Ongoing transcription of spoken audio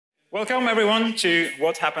Welcome, everyone, to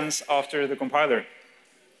What Happens After the Compiler.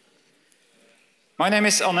 My name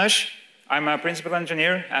is Anders. I'm a principal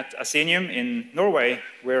engineer at Asenium in Norway,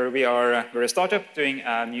 where we're a startup doing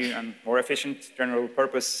a new and more efficient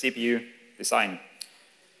general-purpose CPU design.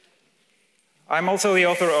 I'm also the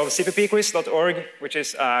author of cppquiz.org, which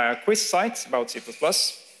is a quiz site about C++.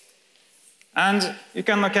 And you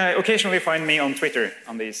can occasionally find me on Twitter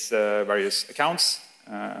on these various accounts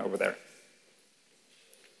over there.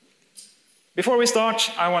 Before we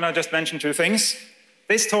start, I want to just mention two things.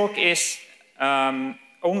 This talk is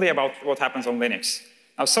only about what happens on Linux.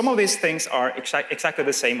 Now, some of these things are exactly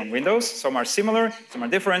the same on Windows. Some are similar, some are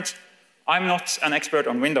different. I'm not an expert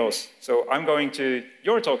on Windows, so I'm going to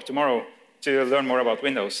your talk tomorrow to learn more about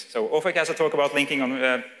Windows. So Ofek has a talk about linking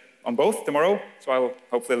on both tomorrow, so I'll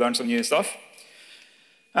hopefully learn some new stuff.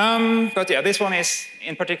 But yeah, this one is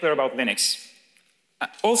in particular about Linux.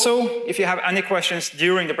 Also, if you have any questions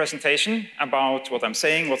during the presentation about what I'm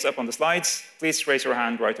saying, what's up on the slides, please raise your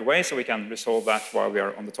hand right away so we can resolve that while we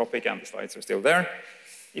are on the topic and the slides are still there.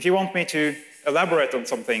 If you want me to elaborate on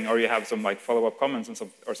something or you have some follow-up comments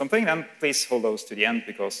or something, then please hold those to the end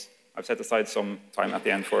because I've set aside some time at the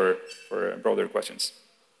end for broader questions.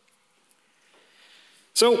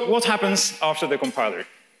 So what happens after the compiler?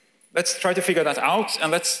 Let's try to figure that out,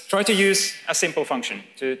 and let's try to use a simple function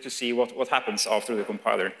to see what happens after the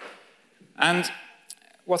compiler. And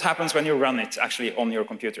what happens when you run it actually on your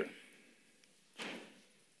computer.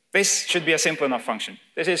 This should be a simple enough function.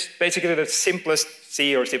 This is basically the simplest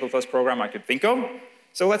C or C++ program I could think of.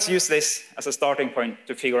 So let's use this as a starting point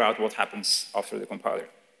to figure out what happens after the compiler.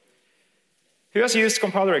 Who has used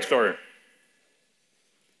Compiler Explorer?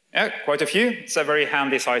 Yeah, quite a few. It's a very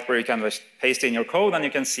handy site where you can just paste in your code and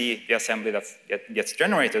you can see the assembly that gets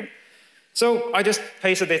generated. So I just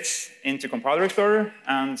pasted it into Compiler Explorer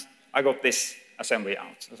and I got this assembly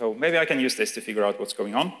out. So maybe I can use this to figure out what's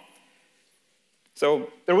going on. So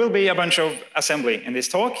there will be a bunch of assembly in this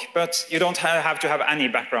talk, but you don't have to have any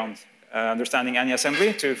background understanding any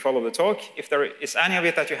assembly to follow the talk. If there is any of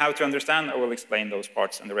it that you have to understand, I will explain those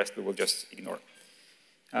parts and the rest we will just ignore.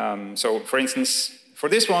 So for instance, for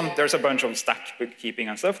this one, there's a bunch of stack bookkeeping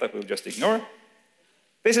and stuff that we'll just ignore.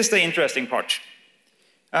 This is the interesting part.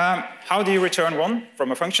 How do you return 1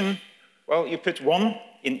 from a function? Well, you put 1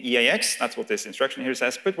 in EAX. That's what this instruction here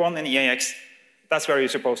says. Put 1 in EAX. That's where you're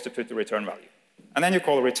supposed to put the return value. And then you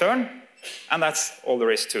call return, and that's all there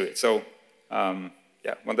is to it. So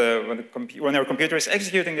yeah, when your computer is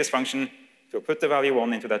executing this function, you'll put the value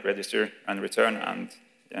 1 into that register and return, and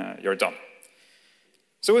you're done.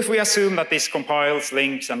 So if we assume that this compiles,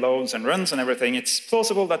 links, and loads, and runs, and everything, it's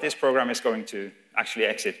plausible that this program is going to actually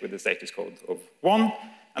exit with the status code of 1.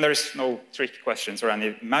 And there is no trick questions or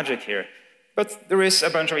any magic here. But there is a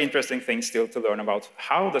bunch of interesting things still to learn about.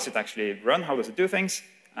 How does it actually run? How does it do things?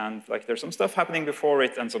 And there's some stuff happening before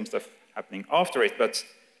it and some stuff happening after it. But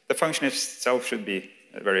the function itself should be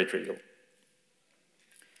very trivial.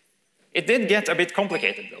 It did get a bit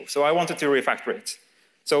complicated, though. So I wanted to refactor it.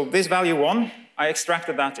 So this value 1, I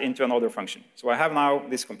extracted that into another function. So I have now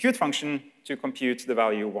this compute function to compute the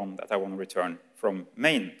value 1 that I want to return from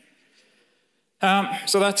main.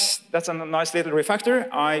 So that's a nice little refactor.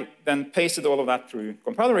 I then pasted all of that through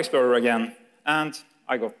Compiler Explorer again, and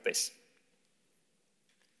I got this.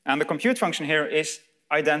 And the compute function here is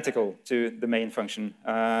identical to the main function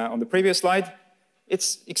on the previous slide.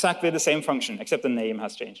 It's exactly the same function, except the name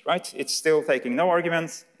has changed, right? It's still taking no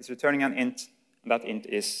arguments. It's returning an int. And that int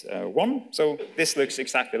is 1. So this looks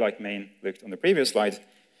exactly like main looked on the previous slide.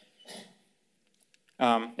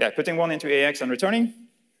 Yeah, putting 1 into AX and returning.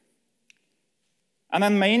 And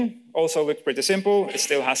then main also looked pretty simple. It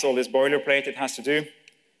still has all this boilerplate it has to do.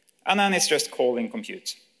 And then it's just calling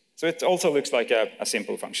compute. So it also looks like a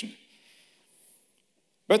simple function.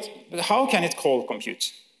 But how can it call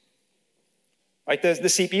compute? The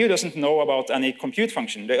CPU doesn't know about any compute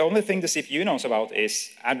function. The only thing the CPU knows about is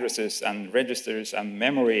addresses and registers and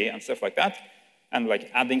memory and stuff like that, and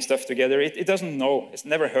adding stuff together. It doesn't know. It's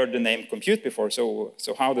never heard the name compute before, so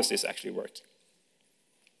how does this actually work?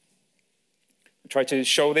 I'll try to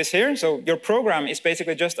show this here. So your program is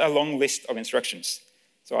basically just a long list of instructions.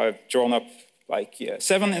 So I've drawn up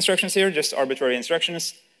 7 instructions here, just arbitrary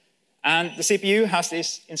instructions. And the CPU has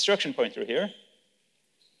this instruction pointer here,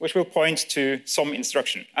 which will point to some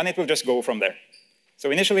instruction, and it will just go from there. So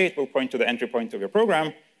initially, it will point to the entry point of your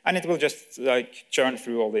program, and it will just churn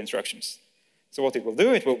through all the instructions. So what it will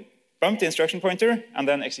do, it will bump the instruction pointer, and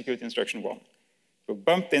then execute instruction 1. It will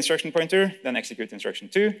bump the instruction pointer, then execute instruction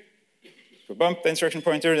 2. It will bump the instruction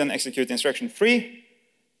pointer, then execute instruction 3,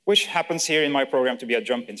 which happens here in my program to be a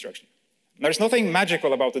jump instruction. There's nothing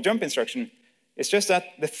magical about the jump instruction. It's just that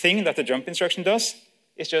the thing that the jump instruction does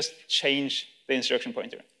is just change the instruction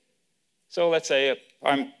pointer. So let's say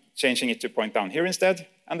I'm changing it to point down here instead,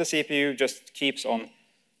 and the CPU just keeps on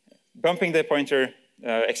bumping the pointer,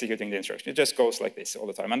 executing the instruction. It just goes like this all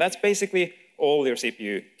the time. And that's basically all your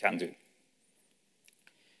CPU can do.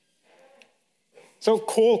 So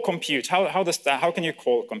call compute, how can you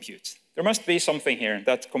call compute? There must be something here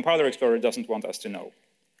that Compiler Explorer doesn't want us to know.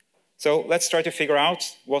 So let's try to figure out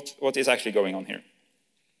what is actually going on here.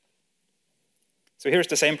 So here's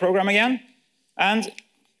the same program again, and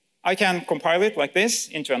I can compile it like this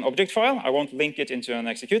into an object file. I won't link it into an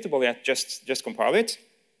executable yet, just compile it.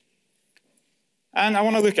 And I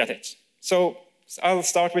want to look at it. So I'll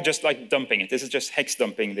start with just like dumping it. This is just hex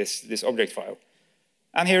dumping this object file.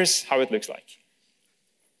 And here's how it looks like.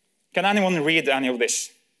 Can anyone read any of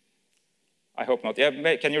this? I hope not.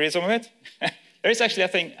 Yeah, can you read some of it? There is actually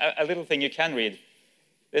a little thing you can read.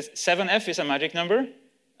 This 7F is a magic number,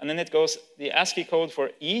 and then it goes the ASCII code for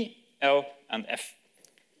E, L, and F.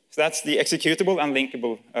 So that's the executable and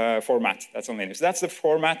linkable format that's on Linux. So that's the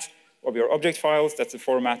format of your object files, that's the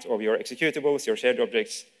format of your executables, your shared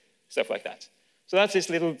objects, stuff like that. So that's this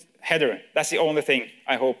little header. That's the only thing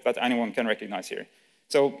I hope that anyone can recognize here.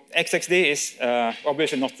 So XXD is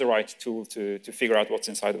obviously not the right tool to figure out what's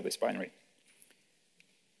inside of this binary.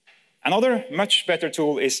 Another much better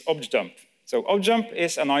tool is objdump. So objdump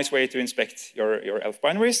is a nice way to inspect your ELF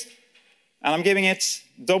binaries. And I'm giving it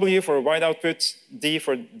W for wide output, D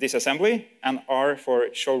for disassembly, and R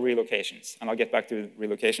for show relocations. And I'll get back to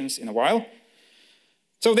relocations in a while.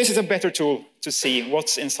 So this is a better tool to see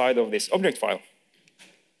what's inside of this object file.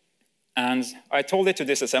 And I told it to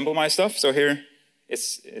disassemble my stuff. So here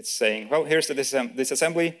it's saying, well, here's the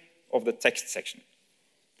disassembly of the text section.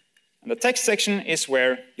 And the text section is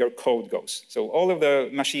where your code goes. So all of the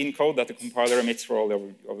machine code that the compiler emits for all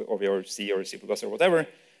of your C or C++ or whatever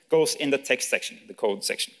goes in the text section, the code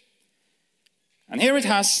section. And here it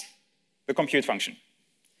has the compute function.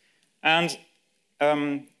 And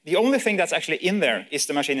the only thing that's actually in there is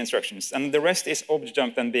the machine instructions. And the rest is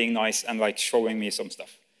objdump and being nice and like showing me some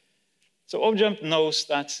stuff. So objdump knows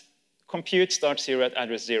that compute starts here at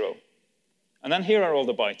address 0. And then here are all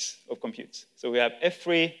the bytes of compute. So we have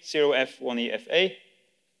F3, 0F, 1E, FA.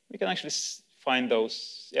 We can actually find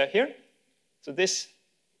those here. So this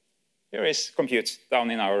here is compute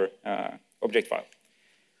down in our object file.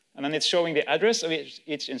 And then it's showing the address of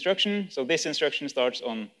each instruction. So this instruction starts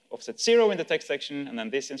on offset 0 in the text section, and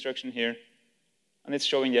then this instruction here. And it's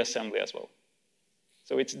showing the assembly as well.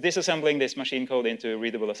 So it's disassembling this machine code into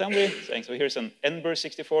readable assembly, saying, so here's an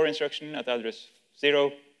NBER64 instruction at address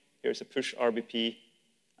 0. Here's a push RBP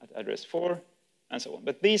at address 4, and so on.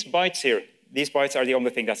 But these bytes here, these bytes are the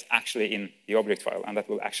only thing that's actually in the object file, and that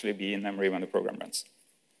will actually be in memory when the program runs.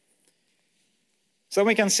 So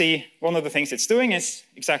we can see one of the things it's doing is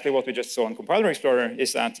exactly what we just saw in Compiler Explorer,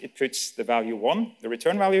 is that it puts the value 1, the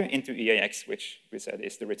return value, into EAX, which we said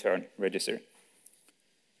is the return register.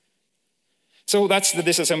 So that's the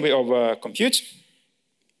disassembly of compute.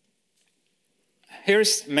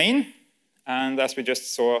 Here's main. And as we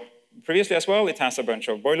just saw previously as well, it has a bunch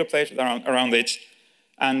of boilerplate around it.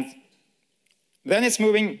 And then it's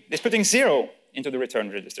putting 0 into the return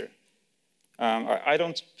register. I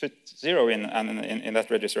don't put 0 in that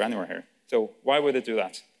register anywhere here. So why would it do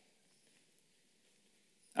that?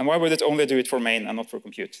 And why would it only do it for main and not for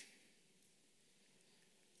compute?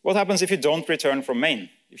 What happens if you don't return from main,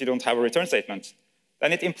 if you don't have a return statement?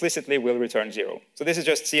 Then it implicitly will return 0. So this is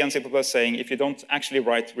just C and C++ saying if you don't actually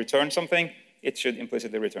return something, it should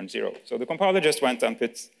implicitly return 0. So the compiler just went and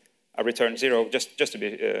put a return 0 just to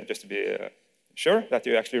be sure that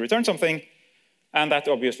you actually return something. And that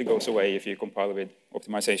obviously goes away if you compile with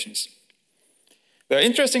optimizations. The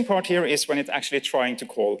interesting part here is when it's actually trying to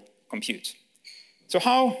call compute. So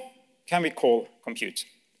how can we call compute?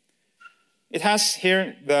 It has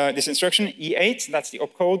here this instruction E8, that's the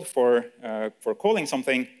opcode for calling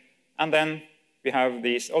something, and then we have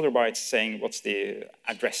these other bytes saying what's the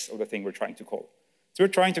address of the thing we're trying to call. So we're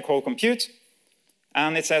trying to call compute,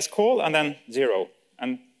 and it says call and then 0.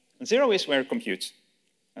 And 0 is where compute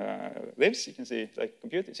lives. You can see like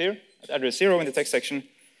compute is here at address 0 in the text section.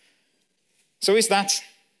 So is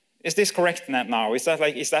this correct now? Is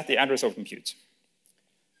that the address of compute?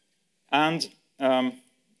 And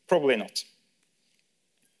probably not.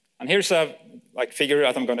 And here's a figure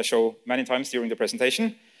that I'm going to show many times during the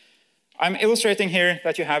presentation. I'm illustrating here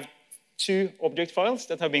that you have 2 object files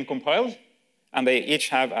that have been compiled, and they each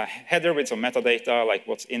have a header with some metadata, like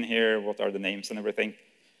what's in here, what are the names and everything.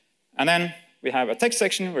 And then we have a text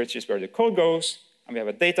section, which is where the code goes, and we have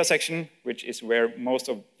a data section, which is where most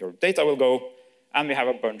of your data will go, and we have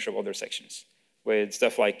a bunch of other sections with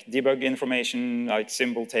stuff like debug information, like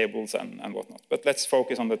symbol tables, and whatnot. But let's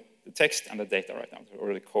focus on the text and the data right now,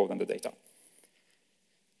 or the code and the data.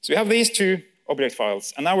 So we have these two object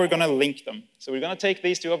files, and now we're going to link them. So we're going to take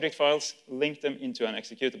these two object files, link them into an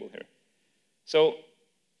executable here. So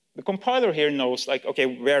the compiler here knows, like, okay,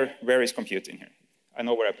 where is compute in here? I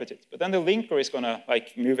know where I put it. But then the linker is going to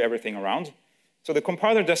like move everything around. So the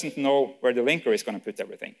compiler doesn't know where the linker is going to put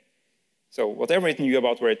everything. So whatever it knew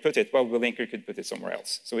about where it put it, well, the linker could put it somewhere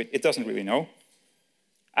else. So it doesn't really know.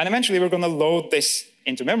 And eventually, we're going to load this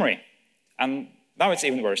into memory. And now it's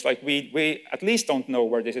even worse. Like we at least don't know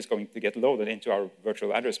where this is going to get loaded into our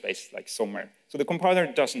virtual address space, like somewhere. So the compiler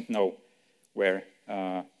doesn't know where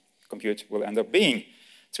compute will end up being.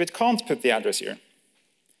 So it can't put the address here.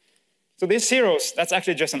 So these zeros, that's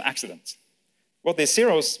actually just an accident. What these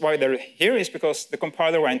zeros, why they're here, is because the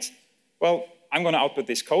compiler went, well, I'm going to output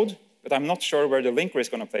this code, but I'm not sure where the linker is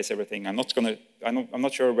going to place everything. I'm not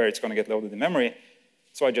sure where it's going to get loaded in memory,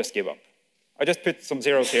 so I just give up. I just put some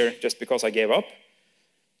zeros here just because I gave up.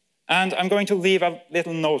 And I'm going to leave a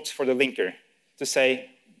little note for the linker to say,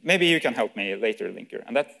 maybe you can help me later, linker.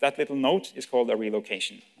 And that little note is called a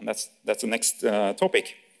relocation. And that's the next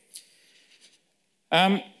topic.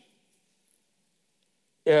 That's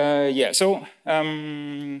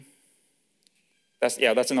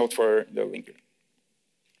a note for the linker.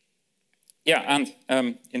 Yeah,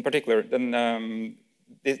 and in particular, then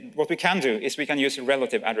what we can do is we can use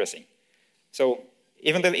relative addressing. So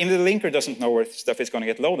even the linker doesn't know where stuff is going to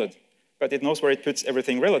get loaded, but it knows where it puts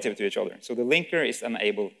everything relative to each other. So the linker is then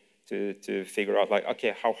able to figure out, like,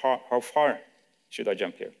 okay, how far should I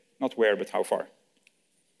jump here? Not where, but how far.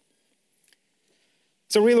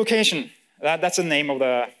 So relocation, that's the name of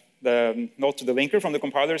the note to the linker from the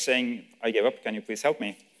compiler saying, I gave up, can you please help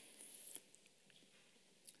me?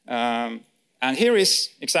 And here is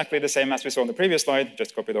exactly the same as we saw on the previous slide,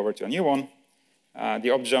 just copied over to a new one. The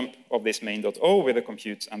objump of this main.o with the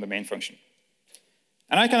compute and the main function.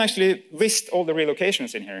 And I can actually list all the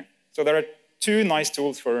relocations in here. So there are two nice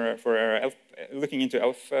tools for looking into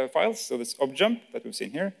ELF files. So this objump that we've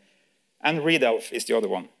seen here, and readelf is the other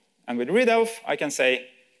one. And with readelf, I can say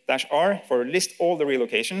 -r for list all the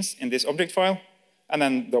relocations in this object file, and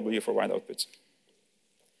then W for wide output.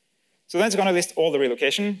 So that's going to list all the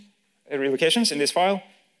relocations in this file,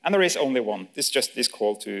 and there is only one. This is just this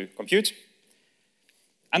call to compute.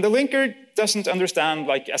 And the linker doesn't understand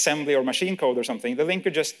like assembly or machine code or something. The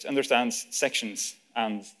linker just understands sections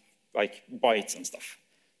and like bytes and stuff.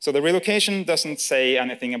 So the relocation doesn't say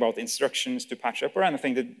anything about instructions to patch up or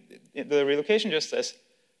anything. The relocation just says,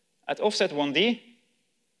 at offset 1D,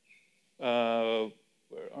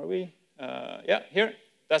 where are we? Yeah, here,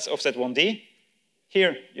 that's offset 1D.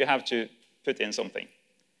 Here, you have to put in something.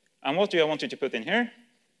 And what do I want you to put in here?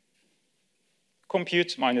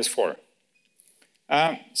 Compute -4.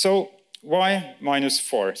 So why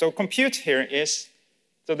 -4? So compute here is,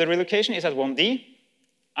 so the relocation is at 1D,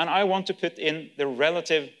 and I want to put in the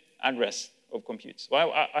relative address of compute. So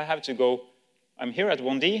I have to go, I'm here at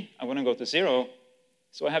 1D, I want to go to 0,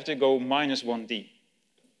 so I have to go -1D.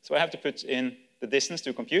 So I have to put in the distance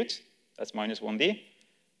to compute, that's -1D.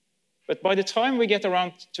 But by the time we get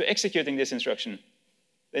around to executing this instruction,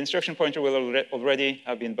 the instruction pointer will already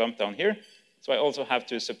have been bumped down here. So I also have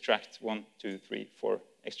to subtract 1, 2, 3, 4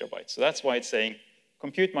 extra bytes. So that's why it's saying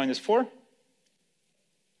compute -4.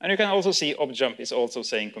 And you can also see objump is also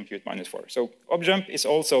saying compute -4. So objump is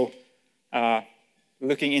also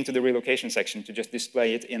looking into the relocation section to just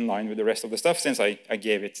display it in line with the rest of the stuff, since I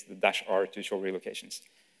gave it the -r to show relocations.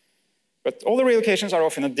 But all the relocations are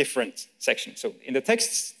off in a different section. So in the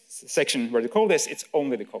text section where the code is, it's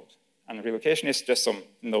only the code. And relocation is just some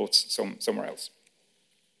notes somewhere else.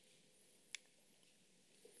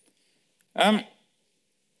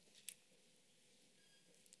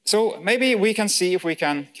 So maybe we can see if we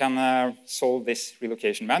can solve this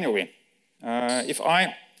relocation manually. If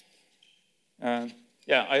I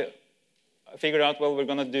figured out, well, we're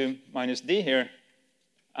going to do -d here,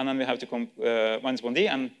 and then we have to -1d,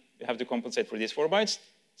 and we have to compensate for these 4 bytes.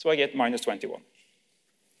 So I get -21.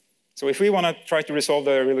 So if we want to try to resolve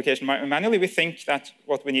the relocation manually, we think that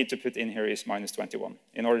what we need to put in here is -21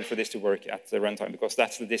 in order for this to work at the runtime, because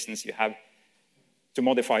that's the distance you have to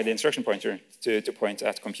modify the instruction pointer to point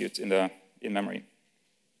at compute in memory.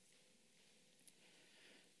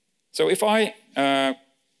 So if I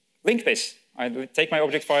link this, I take my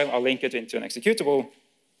object file, I'll link it into an executable,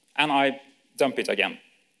 and I dump it again.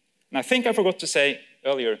 And I think I forgot to say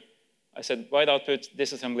earlier, I said wide output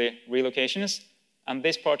disassembly relocations, And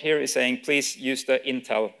this part here is saying, please use the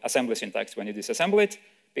Intel assembly syntax when you disassemble it,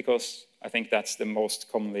 because I think that's the most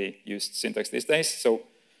commonly used syntax these days. So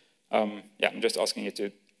yeah, I'm just asking you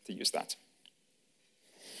to use that.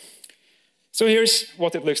 So here's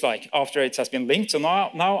what it looks like after it has been linked. So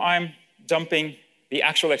now I'm dumping the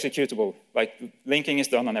actual executable. Like linking is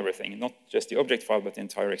done on everything, not just the object file, but the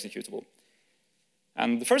entire executable.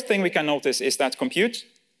 And the first thing we can notice is that compute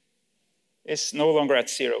is no longer at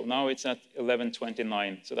 0. Now it's at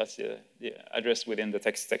 1129. So that's the address within the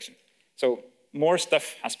text section. So more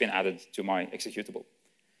stuff has been added to my executable.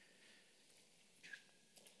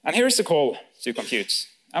 And here's the call to compute.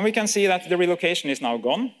 And we can see that the relocation is now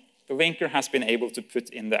gone. The linker has been able to put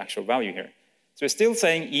in the actual value here. So we're still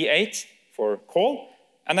saying E8 for call.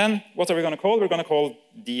 And then what are we going to call? We're going to call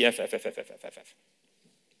dffffff.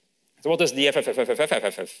 So what does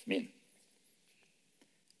dffffff mean?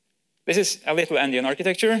 This is a little endian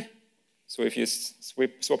architecture. So if you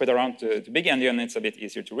swap it around to big endian, it's a bit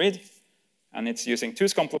easier to read. And it's using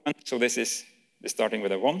 2's complement. So this is starting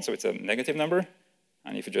with a 1, so it's a negative number.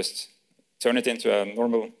 And if you just turn it into a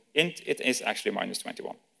normal int, it is actually minus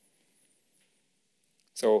 21.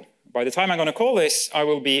 So by the time I'm going to call this, I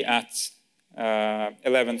will be at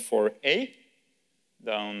 11 for A.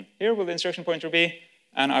 Down here will the instruction pointer be.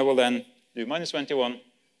 And I will then do minus 21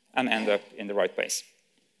 and end up in the right place.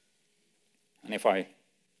 And if I,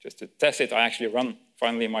 just to test it, I actually run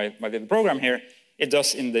finally my little program here, it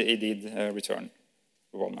does indeed return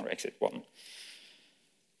 1 or exit 1.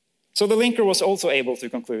 So the linker was also able to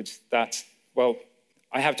conclude that, well,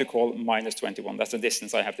 I have to call minus 21. That's the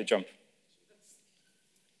distance I have to jump.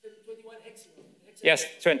 So that's 21 hex? Yes,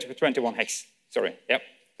 21 hex. Sorry, yep.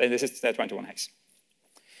 This is 21 hex.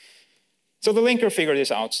 So the linker figured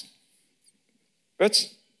this out.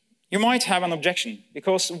 But you might have an objection,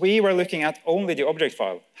 because we were looking at only the object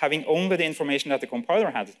file, having only the information that the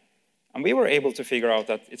compiler had. And we were able to figure out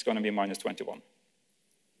that it's going to be minus 21.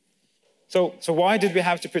 So why did we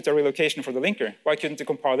have to put a relocation for the linker? Why couldn't the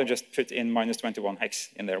compiler just put in minus 21 hex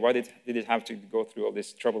in there? Why did it have to go through all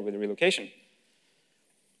this trouble with the relocation?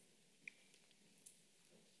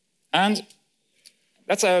 And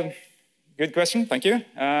that's a good question, thank you.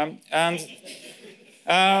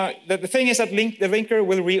 The thing is that the linker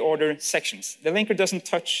will reorder sections. The linker doesn't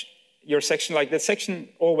touch your section, like the section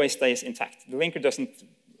always stays intact. The linker doesn't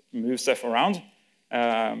move stuff around.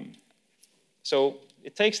 So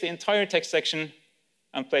it takes the entire text section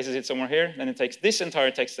and places it somewhere here. Then it takes this entire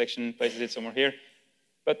text section and places it somewhere here.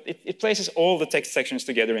 But it places all the text sections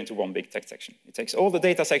together into one big text section. It takes all the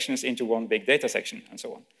data sections into one big data section and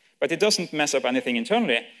so on. But it doesn't mess up anything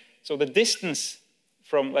internally. So the distance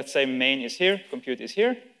from, let's say, main is here, compute is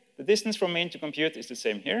here. The distance from main to compute is the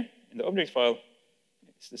same here in the object file.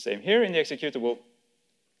 It's the same here in the executable.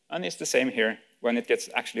 And it's the same here when it gets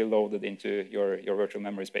actually loaded into your virtual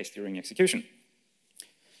memory space during execution.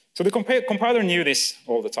 So the compiler knew this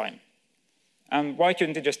all the time. And why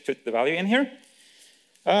couldn't it just put the value in here?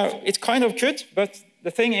 It kind of could, but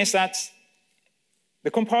the thing is that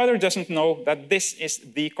the compiler doesn't know that this is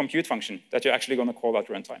the compute function that you're actually going to call at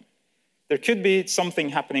runtime. There could be something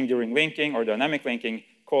happening during linking or dynamic linking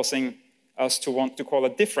causing us to want to call a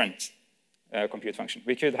different compute function.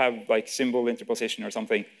 We could have like symbol interposition or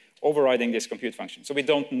something overriding this compute function. So we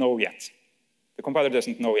don't know yet. The compiler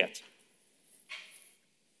doesn't know yet.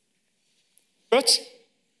 But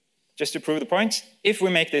just to prove the point, if we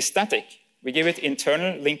make this static, we give it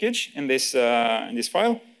internal linkage in this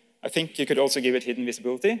file. I think you could also give it hidden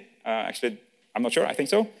visibility. Actually, I'm not sure, I think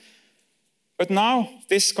so. But now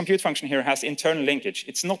this compute function here has internal linkage.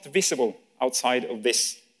 It's not visible outside of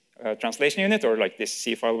this translation unit or like this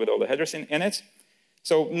C file with all the headers in it.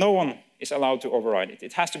 So no one is allowed to override it.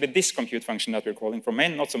 It has to be this compute function that we're calling from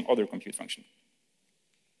main, not some other compute function.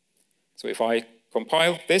 So if I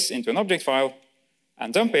compile this into an object file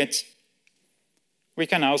and dump it, we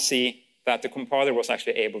can now see that the compiler was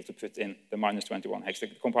actually able to put in the minus 21 hex.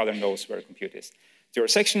 The compiler knows where compute is. Your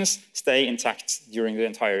sections stay intact during the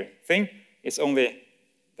entire thing. It's only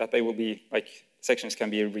that they will be, like, sections can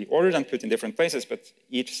be reordered and put in different places, but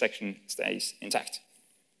each section stays intact.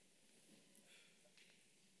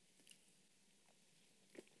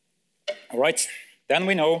 All right, then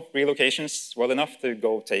we know relocations well enough to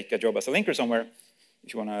go take a job as a linker somewhere,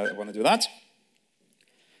 if you want to do that.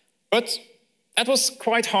 But that was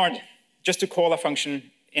quite hard just to call a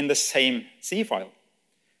function in the same C file.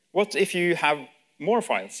 What if you have more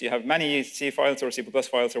files? You have many C files or C++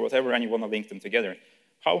 files or whatever, and you want to link them together.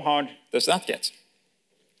 How hard does that get?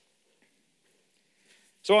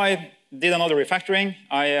 So I did another refactoring.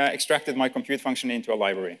 I extracted my compute function into a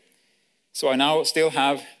library. So I now still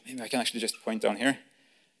have, maybe I can actually just point down here.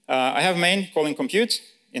 I have main calling compute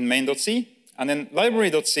in main.c, and in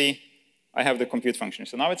library.c, I have the compute function.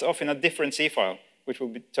 So now it's off in a different C file, which will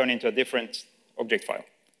be turned into a different object file.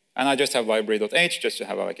 And I just have library.h just to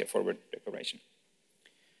have like a forward declaration.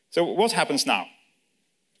 So what happens now?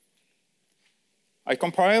 I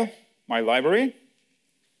compile my library,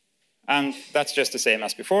 and that's just the same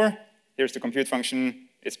as before. Here's the compute function.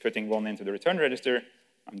 It's putting 1 into the return register.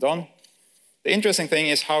 I'm done. The interesting thing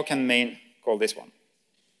is how can main call this one?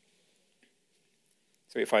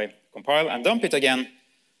 So if I compile and dump it again,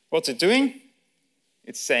 what's it doing?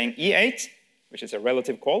 It's saying E8, which is a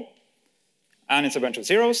relative call. And it's a bunch of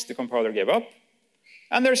zeros. The compiler gave up.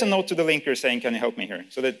 And there's a note to the linker saying, can you help me here?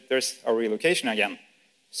 So that there's a relocation again.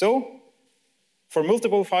 So for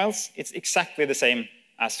multiple files, it's exactly the same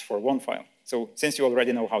as for one file. So since you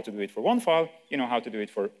already know how to do it for one file, you know how to do it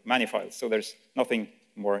for many files. So there's nothing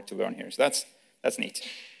more to learn here. So that's neat.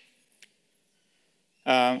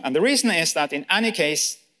 And the reason is that in any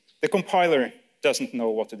case, the compiler doesn't know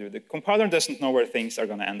what to do. The compiler doesn't know where things are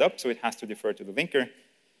going to end up, so it has to defer to the linker.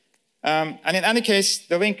 And in any case,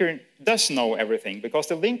 the linker does know everything, because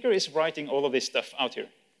the linker is writing all of this stuff out here.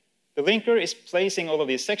 The linker is placing all of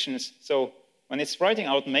these sections, so when it's writing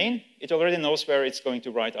out main, it already knows where it's going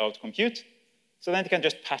to write out compute. So then it can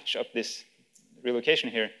just patch up this relocation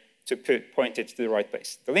here to point it to the right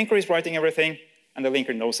place. The linker is writing everything, and the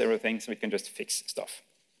linker knows everything, so it can just fix stuff.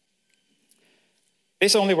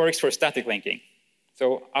 This only works for static linking.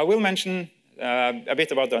 So I will mention a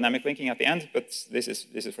bit about dynamic linking at the end, but this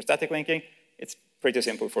is for static linking. It's pretty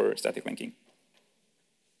simple for static linking.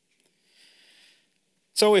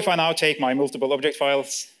 So if I now take my multiple object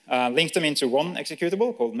files, link them into one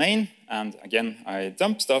executable called main, and again, I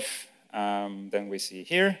dump stuff, then we see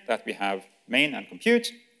here that we have main and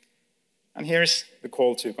compute, and here's the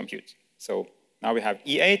call to compute. So now we have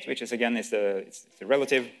E8, which is again it's the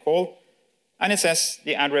relative call, and it says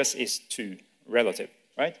the address is to relative,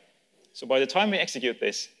 right? So by the time we execute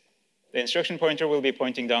this, the instruction pointer will be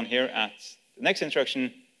pointing down here at the next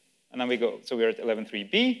instruction, and then we go, so we're at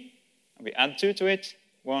 11.3b, and we add 2 to it,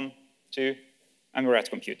 1, 2, and we're at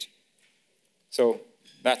compute. So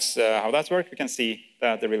that's how that works. We can see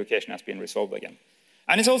that the relocation has been resolved again.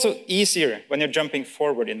 And it's also easier when you're jumping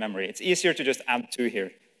forward in memory. It's easier to just add 2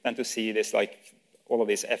 here than to see this, like, all of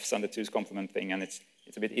these f's and the 2's complement thing, and it's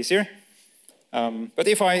a bit easier. But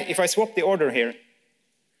if I swap the order here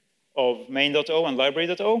of main.o and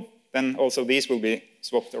library.o, then also these will be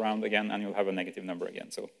swapped around again, and you'll have a negative number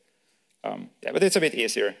again. So yeah, but it's a bit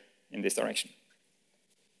easier in this direction.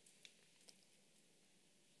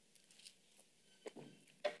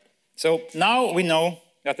 So now we know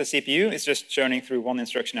that the CPU is just churning through one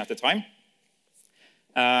instruction at a time.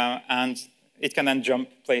 And it can then jump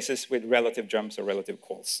places with relative jumps or relative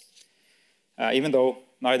calls, even though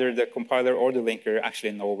neither the compiler or the linker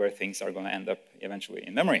actually know where things are going to end up eventually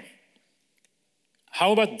in memory.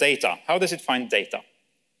 How about data? How does it find data?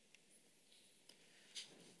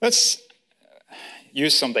 Let's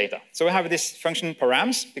use some data. So we have this function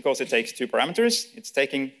params, because it takes 2 parameters. It's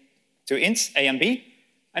taking 2 ints, a and b,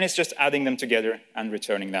 and it's just adding them together and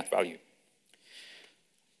returning that value.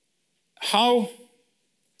 How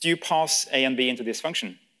do you pass a and b into this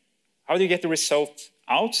function? How do you get the result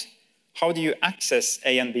out? How do you access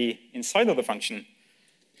a and b inside of the function?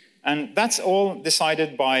 And that's all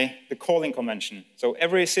decided by the calling convention. So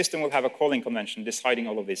every system will have a calling convention deciding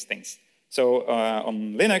all of these things. So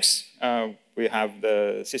on Linux, we have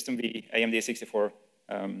the systemv AMD64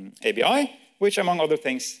 ABI, which among other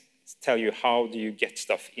things tell you how do you get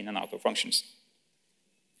stuff in and out of functions.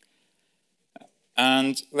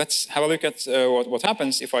 And let's have a look at what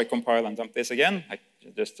happens if I compile and dump this again,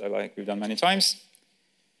 like we've done many times.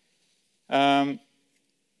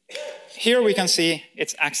 Here we can see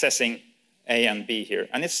it's accessing A and B here.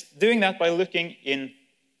 And it's doing that by looking in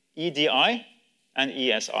EDI and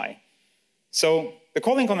ESI. So the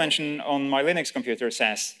calling convention on my Linux computer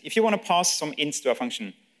says, if you want to pass some ints to a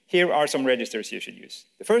function, here are some registers you should use.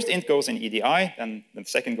 The first int goes in EDI, then the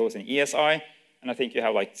second goes in ESI, and I think you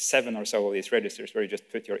have like 7 or so of these registers where you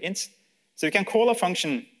just put your ints. So you can call a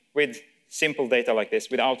function with simple data like this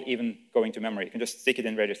without even going to memory. You can just stick it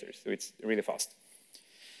in registers, so it's really fast.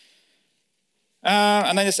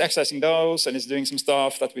 And then it's accessing those, and it's doing some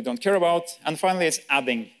stuff that we don't care about. And finally, it's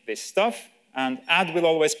adding this stuff. And add will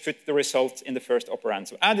always put the result in the first operand.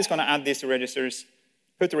 So add is going to add these 2 registers,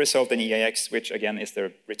 put the result in EAX, which again is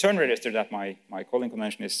the return register that my calling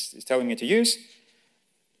convention is telling me to use.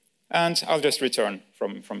 And I'll just return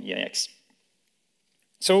from EAX.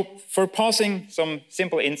 So for passing some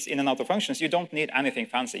simple ints in and out of functions, you don't need anything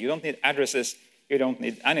fancy. You don't need addresses. You don't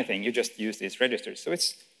need anything. You just use these registers. So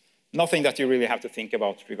it's nothing that you really have to think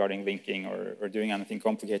about regarding linking or doing anything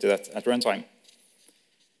complicated at runtime.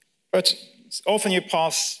 But often you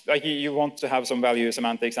pass, like you want to have some value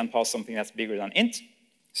semantics and pass something that's bigger than int.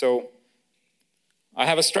 So I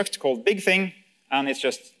have a struct called big thing, and it's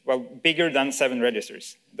just, well, bigger than 7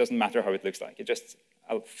 registers. It doesn't matter how it looks like. It's just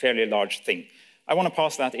a fairly large thing. I want to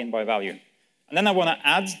pass that in by value. And then I want to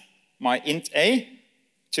add my int a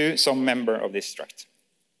to some member of this struct.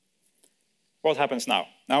 What happens now?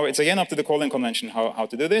 Now it's again up to the calling convention how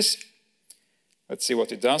to do this. Let's see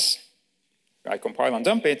what it does. I compile and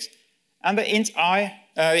dump it. And the int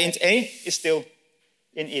a is still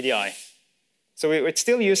in EDI. So it's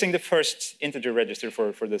still using the first integer register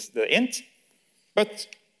for the int, but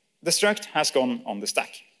the struct has gone on the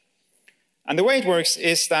stack. And the way it works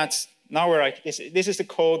is that now we're like, this is the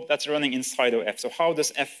code that's running inside of f. So how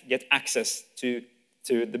does f get access to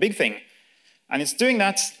the big thing? And it's doing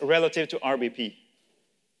that relative to RBP.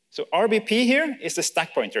 So RBP here is the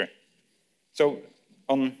stack pointer. So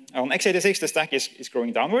on x86, the stack is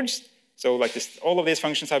growing downwards. So like this, all of these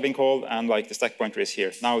functions have been called, and like the stack pointer is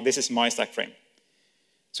here. Now this is my stack frame.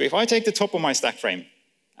 So if I take the top of my stack frame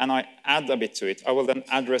and I add a bit to it, I will then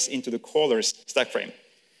address into the caller's stack frame.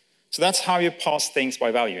 So that's how you pass things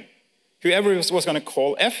by value. Whoever was going to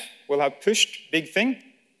call f will have pushed big thing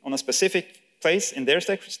on a specific place in their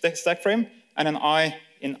stack frame, and then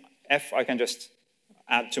in f, I can just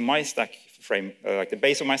add to my stack frame, like the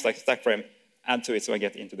base of my stack frame, add to it so I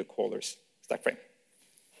get into the caller's stack frame.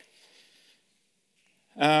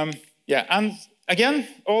 Yeah, and again,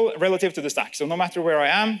 all relative to the stack. So no matter where I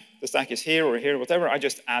am, the stack is here or here, whatever, I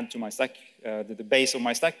just add to my stack, the base of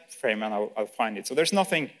my stack frame, and I'll find it. So there's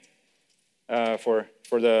nothing for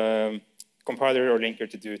the compiler or linker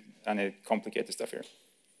to do any complicated stuff here.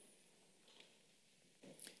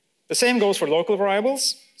 The same goes for local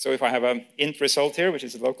variables. So if I have an int result here, which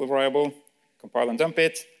is a local variable, compile and dump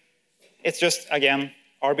it, it's just, again,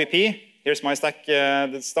 RBP. Here's my stack,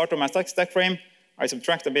 the start of my stack frame. I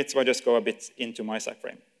subtract a bit, so I just go a bit into my stack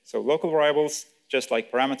frame. So local variables, just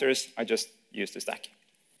like parameters, I just use the stack.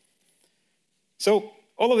 So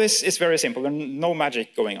all of this is very simple. There's no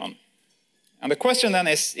magic going on. And the question then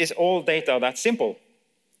is all data that simple?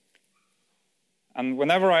 And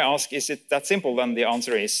whenever I ask, is it that simple, then the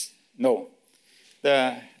answer is no.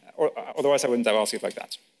 Otherwise, I wouldn't have asked it like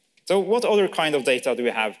that. So what other kind of data do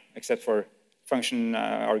we have except for function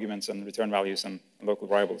arguments and return values and local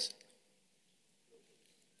variables?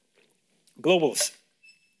 Globals.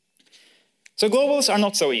 So globals are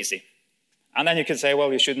not so easy. And then you could say,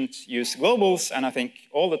 well, you shouldn't use globals. And I think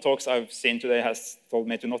all the talks I've seen today has told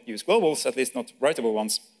me to not use globals, at least not writable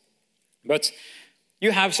ones. But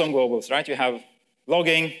you have some globals, right? You have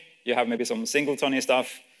logging. You have maybe some singletony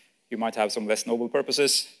stuff. You might have some less noble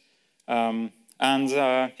purposes. Yeah,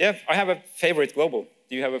 I have a favorite global.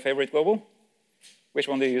 Do you have a favorite global? Which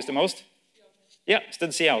one do you use the most? Yeah,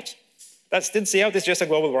 std_cout. That std_cout is just a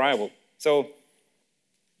global variable. So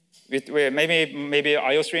maybe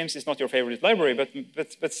IOStreams is not your favorite library, but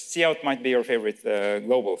cout might be your favorite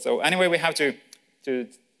global. So anyway, we have to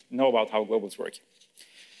know about how globals work.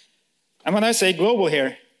 And when I say global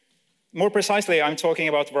here, more precisely, I'm talking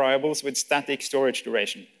about variables with static storage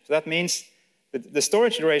duration. So that means that the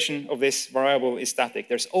storage duration of this variable is static.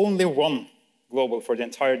 There's only one global for the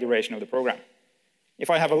entire duration of the program. If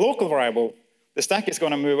I have a local variable, the stack is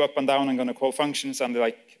going to move up and down and going to call functions, and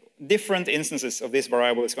like different instances of this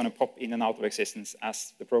variable is going to pop in and out of existence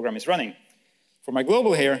as the program is running. For my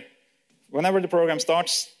global here, whenever the program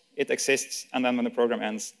starts, it exists, and then when the program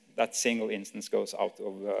ends, that single instance goes out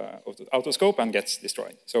of scope and gets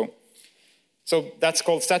destroyed. So that's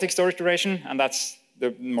called static storage duration, and that's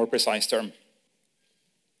the more precise term.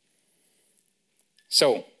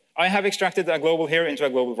 So I have extracted a global here into a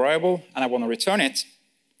global variable, and I want to return it.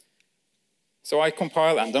 So I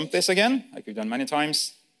compile and dump this again, like we've done many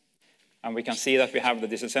times. And we can see that we have the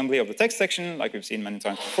disassembly of the text section, like we've seen many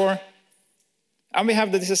times before. And we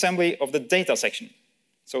have the disassembly of the data section.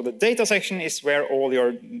 So the data section is where all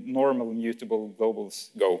your normal mutable globals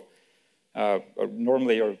go. Or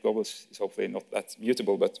normally your globals is hopefully not that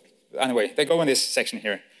mutable, but anyway, they go in this section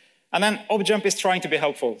here. And then objump is trying to be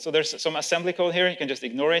helpful. So there's some assembly code here, you can just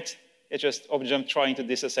ignore it. It's just objump trying to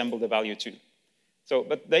disassemble the value too. So,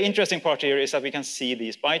 but the interesting part here is that we can see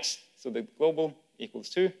these bytes. So the global equals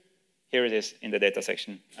 2. Here it is in the data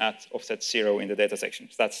section at offset 0 in the data section.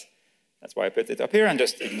 So that's why I put it up here and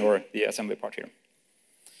just ignore the assembly part here.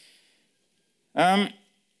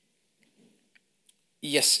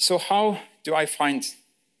 Yes, so how do I find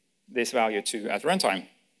this value to at runtime.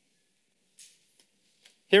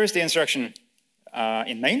 Here is the instruction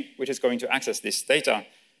in main, which is going to access this data.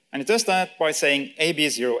 And it does that by saying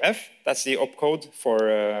AB0F, that's the opcode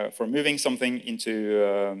for moving something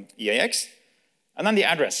into EAX, and then the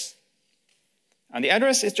address. And the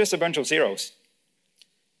address is just a bunch of zeros.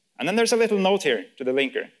 And then there's a little note here to the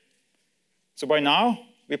linker. So by now,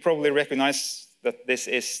 we probably recognize that this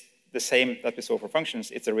is the same that we saw for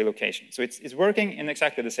functions. It's a relocation. So it's working in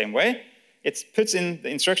exactly the same way. It puts in the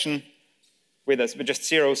instruction with just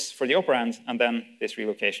zeros for the operand, and then this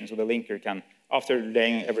relocation. So the linker can, after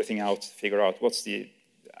laying everything out, figure out what's the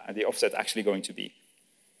offset actually going to be.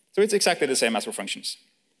 So it's exactly the same as for functions.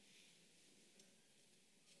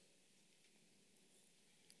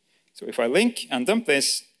 So if I link and dump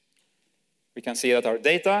this, we can see that our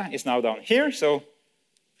data is now down here. So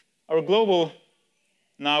our global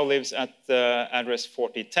now lives at address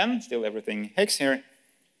 4010, still everything hex here.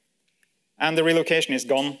 And the relocation is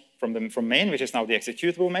gone from main, which is now the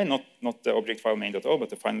executable main, not the object file main.o, but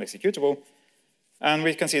the final executable. And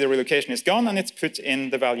we can see the relocation is gone, and it's put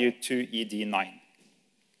in the value 2ed9.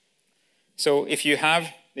 So if you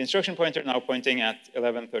have the instruction pointer now pointing at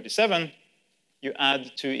 1137, you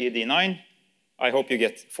add 2ed9, I hope you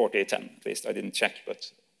get 4010, at least. I didn't check,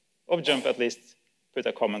 but objump at least put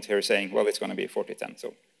a comment here saying, well, it's going to be 4010.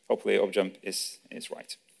 So hopefully objump is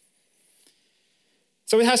right.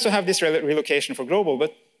 So it has to have this relocation for global,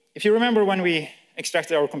 but if you remember when we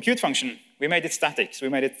extracted our compute function, we made it static, so we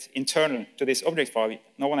made it internal to this object file.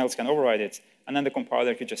 No one else can override it, and then the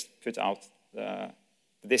compiler could just put out the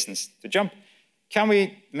distance to jump. Can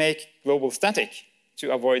we make global static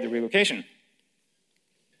to avoid the relocation?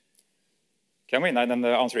 Can we? And then the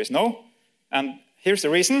answer is no. And here's the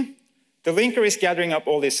reason. The linker is gathering up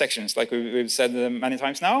all these sections, like we've said many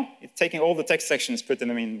times now. It's taking all the text sections, putting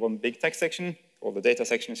them in one big text section, all the data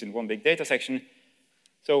sections in one big data section.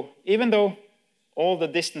 So even though all the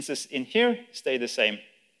distances in here stay the same,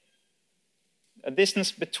 a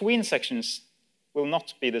distance between sections will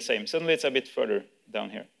not be the same. Suddenly it's a bit further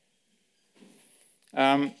down here.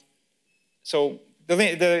 So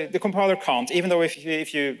the compiler can't, even though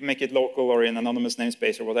if you make it local or in anonymous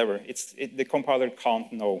namespace or whatever, the compiler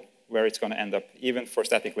can't know where it's going to end up, even for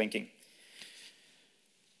static linking.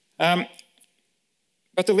 But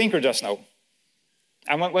the linker does know.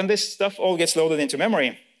 And when this stuff all gets loaded into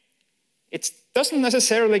memory, it doesn't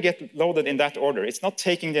necessarily get loaded in that order. It's not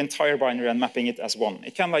taking the entire binary and mapping it as one.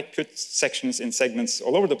 It can like put sections in segments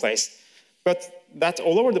all over the place. But that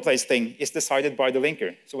all over the place thing is decided by the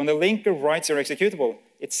linker. So when the linker writes your executable,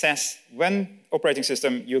 it says, when operating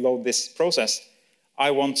system you load this process, I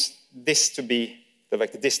want this to be the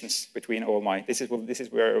distance between all my, this is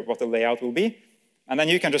what the layout will be. And then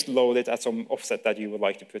you can just load it at some offset that you would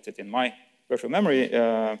like to put it in my virtual memory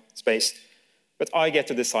space. But I get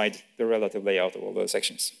to decide the relative layout of all those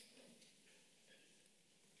sections.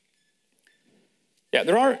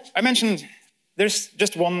 Yeah, I mentioned there's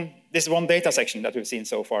just this one data section that we've seen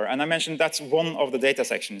so far. And I mentioned that's one of the data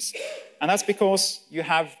sections. And that's because you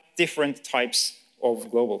have different types of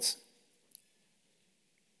globals.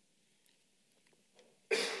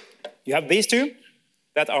 You have these two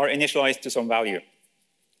that are initialized to some value.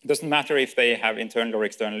 It doesn't matter if they have internal or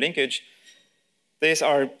external linkage. These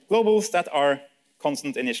are globals that are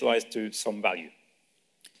constant initialized to some value.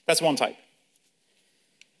 That's one type.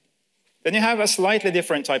 Then you have a slightly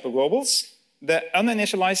different type of globals, the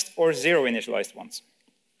uninitialized or zero initialized ones.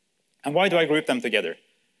 And why do I group them together?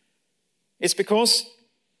 It's because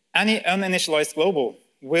any uninitialized global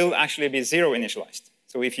will actually be zero initialized.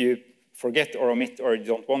 So if you forget or omit or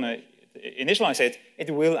don't want to initialize it,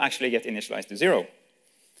 it will actually get initialized to zero.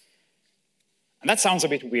 And that sounds a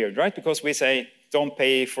bit weird, right? Because we say, don't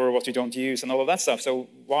pay for what you don't use and all of that stuff. So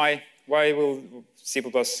why will C++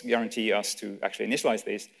 guarantee us to actually initialize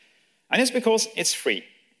these? And it's because it's free.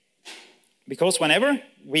 Because whenever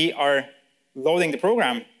we are loading the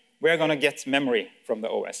program, we're going to get memory from the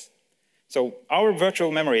OS. So our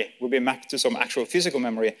virtual memory will be mapped to some actual physical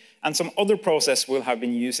memory, and some other process will have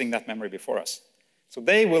been using that memory before us. So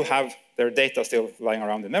they will have their data still lying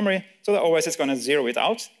around in memory, so the OS is going to zero it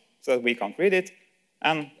out so that we can't read it.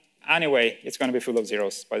 And anyway, it's going to be full of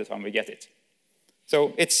zeros by the time we get it.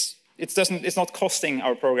 So it's not costing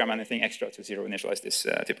our program anything extra to zero initialize this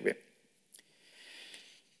typically.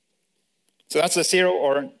 So that's the zero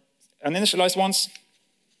or uninitialized ones.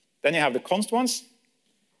 Then you have the const ones.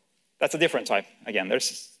 That's a different type. Again,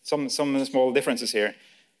 there's some small differences here.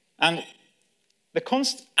 And the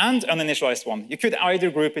const and uninitialized one, you could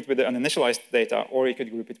either group it with the uninitialized data or you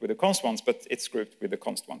could group it with the const ones, but it's grouped with the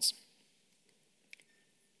const ones.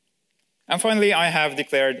 And finally, I have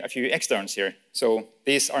declared a few externs here. So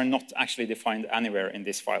these are not actually defined anywhere in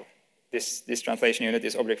this file. This translation unit,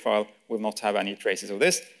 this object file, will not have any traces of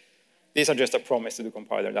this. These are just a promise to the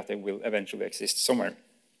compiler that they will eventually exist somewhere.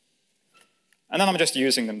 And then I'm just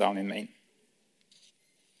using them down in main.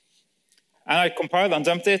 And I compiled and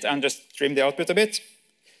dumped it and just trimmed the output a bit.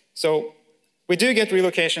 So we do get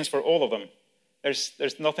relocations for all of them.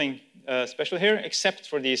 There's nothing special here except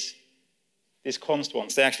for these const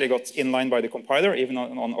ones. They actually got inline by the compiler, even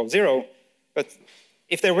on O0. But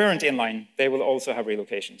if they weren't inline, they will also have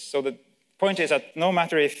relocations. So the point is that no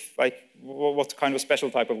matter if, what kind of special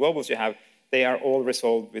type of globals you have, they are all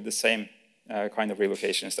resolved with the same kind of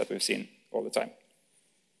relocations that we've seen all the time.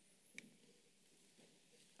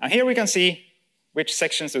 And here we can see which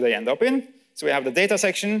sections do they end up in. So we have the data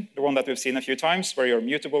section, the one that we've seen a few times, where your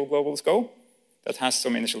mutable globals go. That has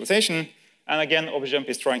some initialization. And again, objump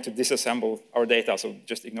is trying to disassemble our data, so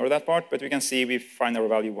just ignore that part. But we can see we find our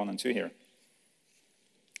value 1 and 2 here.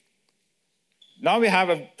 Now we have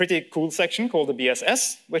a pretty cool section called the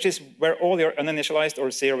BSS, which is where all your uninitialized or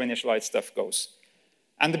zero initialized stuff goes.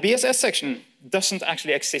 And the BSS section doesn't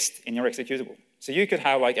actually exist in your executable. So you could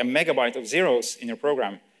have like a megabyte of zeros in your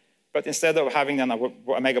program, but instead of having then a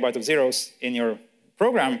megabyte of zeros in your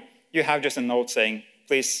program, you have just a note saying,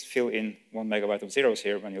 please fill in 1 megabyte of zeros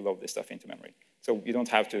here when you load this stuff into memory. So you don't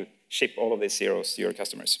have to ship all of these zeros to your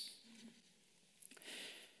customers.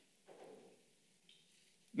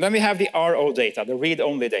 Then we have the RO data, the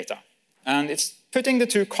read-only data. And it's putting the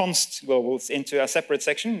two const globals into a separate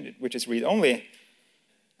section, which is read-only.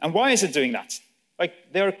 And why is it doing that? Like,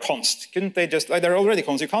 they're const. Couldn't they just, like, they're already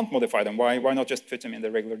const, you can't modify them. Why not just put them in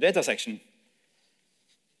the regular data section?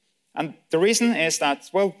 And the reason is that,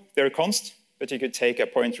 well, they're const, but you could take a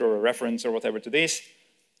pointer or a reference or whatever to these,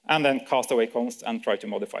 and then cast away const and try to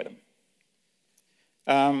modify them.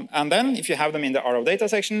 And then, if you have them in the RO data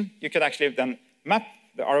section, you could actually then map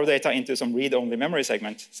the RO data into some read-only memory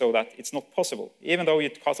segment so that it's not possible. Even though you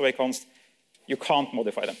cast away const, you can't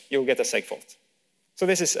modify them. You'll get a seg fault. So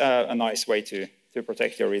this is a nice way to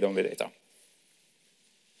protect your read-only data.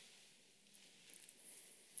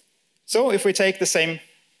 So if we take the same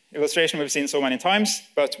illustration we've seen so many times,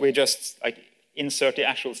 but we just insert the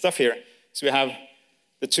actual stuff here. So we have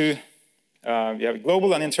the two, we have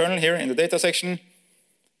global and internal here in the data section.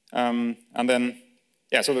 And then,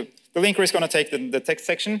 yeah, so the linker is going to take the text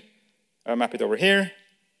section, map it over here,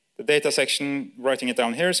 the data section, writing it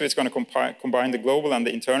down here. So it's going to combine the global and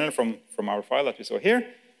the internal from our file that we saw here.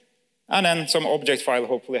 And then some object file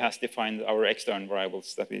hopefully has defined our external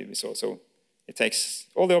variables that we saw. So it takes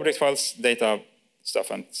all the object files, data,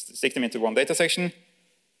 stuff, and stick them into one data section.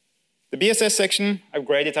 The BSS section, I've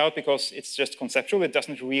grayed it out because it's just conceptual. It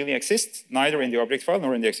doesn't really exist, neither in the object file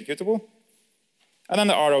nor in the executable. And then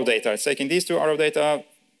the RO data. It's taking these two RO data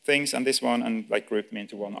things and this one and grouped them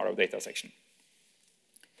into one RO data section.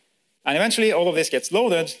 And eventually, all of this gets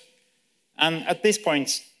loaded. And at this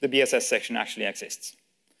point, the BSS section actually exists.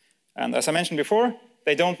 And as I mentioned before,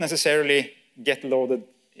 they don't necessarily get loaded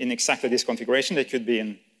in exactly this configuration. They could be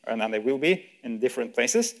in, and they will be, in different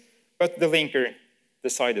places. But the linker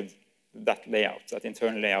decided that layout, that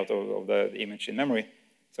internal layout of the image in memory.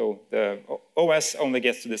 So the OS only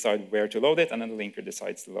gets to decide where to load it, and then the linker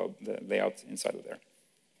decides to load the layout inside of there.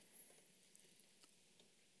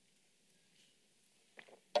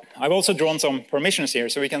 I've also drawn some permissions here,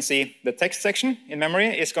 so we can see the text section in memory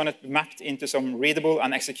is going to be mapped into some readable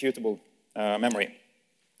and executable memory.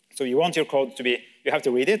 So you want your code to be, you have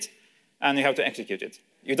to read it, and you have to execute it.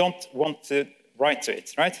 You don't want to write to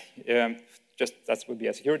it, right? Just that would be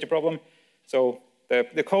a security problem. So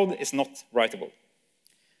the code is not writable.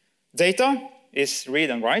 Data is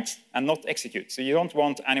read and write, and not execute. So you don't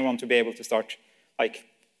want anyone to be able to start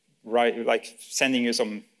sending you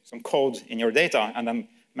some code in your data, and then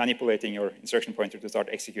manipulating your instruction pointer to start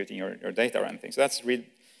executing your data or anything. So that's read,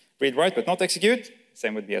 write, but not execute.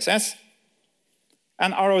 Same with BSS.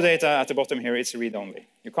 And RO data at the bottom here is read only.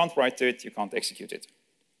 You can't write to it, you can't execute it.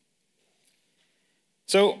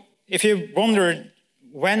 So if you wonder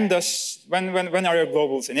when are your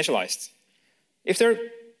globals initialized? If they're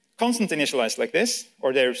constant initialized like this,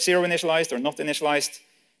 or they're zero initialized or not initialized,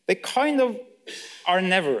 they kind of are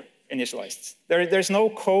never initialized. There's no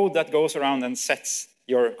code that goes around and sets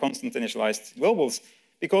your constant initialized globals,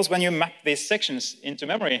 because when you map these sections into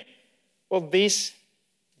memory, well, these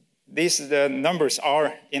numbers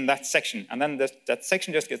are in that section, and then that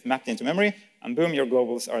section just gets mapped into memory, and boom, your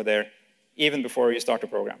globals are there even before you start the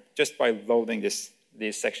program, just by loading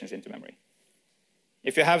these sections into memory.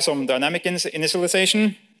 If you have some dynamic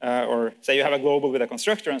initialization, or say you have a global with a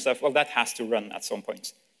constructor and stuff, well, that has to run at some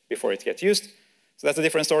point. before it gets used. So that's a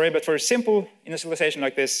different story. But for a simple initialization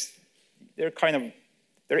like this,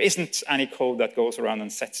 there isn't any code that goes around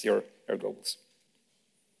and sets your globals.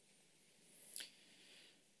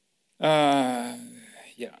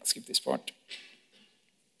 Yeah, I'll skip this part.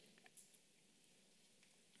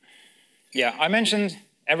 Yeah, I mentioned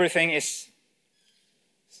everything is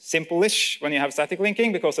simple-ish when you have static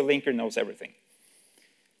linking because the linker knows everything.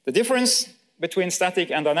 The difference between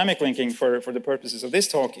static and dynamic linking for the purposes of this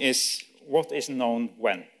talk is what is known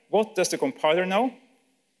when. What does the compiler know?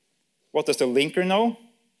 What does the linker know?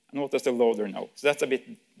 And what does the loader know? So that's a bit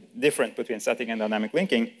different between static and dynamic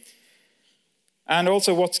linking. And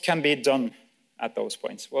also what can be done at those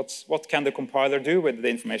points. What can the compiler do with the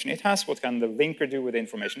information it has? What can the linker do with the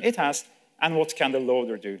information it has? And what can the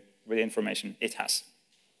loader do with the information it has?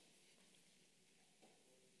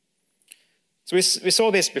 So we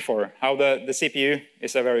saw this before, how the CPU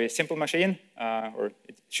is a very simple machine, or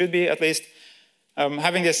it should be at least,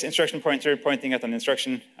 having this instruction pointer pointing at an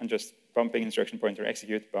instruction and just bumping instruction pointer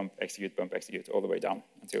execute, bump, execute all the way down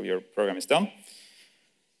until your program is done.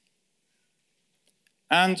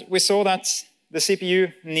 And we saw that the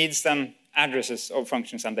CPU needs then addresses of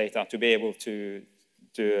functions and data to be able to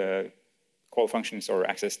call functions or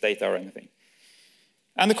access data or anything.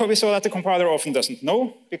 And we saw that the compiler often doesn't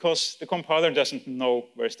know because the compiler doesn't know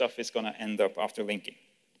where stuff is going to end up after linking.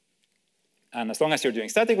 And as long as you're doing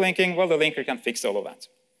static linking, well, the linker can fix all of that.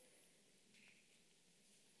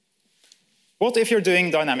 What if you're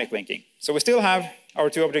doing dynamic linking? So we still have our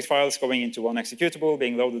two object files going into one executable,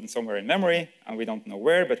 being loaded somewhere in memory, and we don't know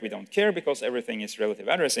where, but we don't care because everything is relative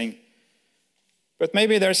addressing. But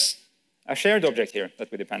maybe there's a shared object here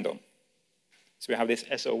that we depend on. So we have this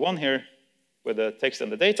SO1 here with the text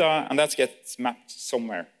and the data, and that gets mapped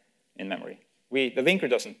somewhere in memory. The linker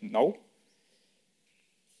doesn't know.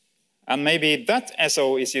 And maybe that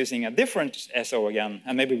SO is using a different SO again,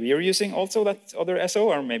 and maybe we are using also that other SO,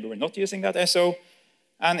 or maybe we're not using that SO.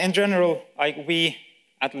 And in general, we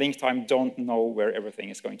at link time don't know where everything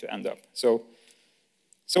is going to end up. So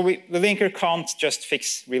the linker can't just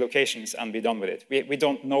fix relocations and be done with it. We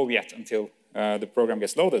don't know yet until the program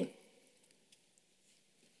gets loaded.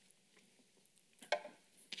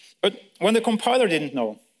 But when the compiler didn't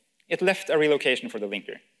know, it left a relocation for the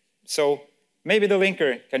linker. So maybe the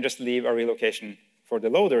linker can just leave a relocation for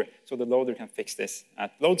the loader, so the loader can fix this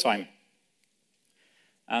at load time.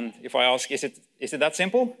 And if I ask, is it that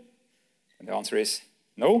simple? And the answer is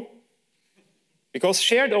no. Because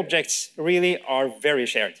shared objects really are very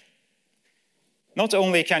shared. Not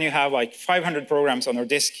only can you have like 500 programs on your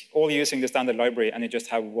disk, all using the standard library, and you just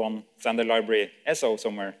have one standard library SO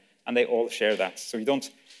somewhere, and they all share that. So you don't,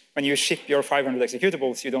 when you ship your 500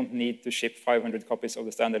 executables, you don't need to ship 500 copies of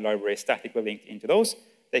the standard library statically linked into those.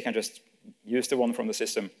 They can just use the one from the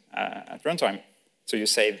system at runtime. So you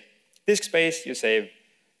save disk space, you save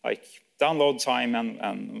like download time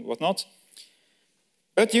and whatnot.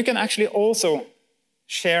 But you can actually also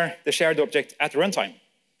share the shared object at runtime.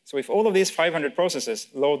 So if all of these 500 processes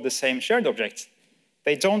load the same shared object,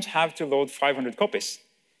 they don't have to load 500 copies.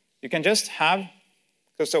 You can just have,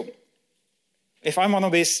 so if I'm one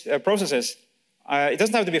of these processes, it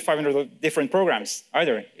doesn't have to be 500 different programs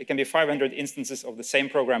either. It can be 500 instances of the same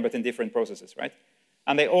program, but in different processes, right?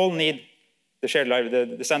 And they all need the shared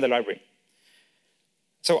library, the standard library.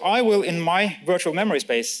 So I will, in my virtual memory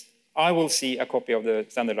space, I will see a copy of the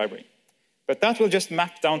standard library. But that will just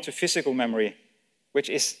map down to physical memory, which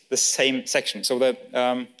is the same section. So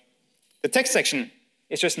the text section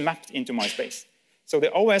is just mapped into my space. So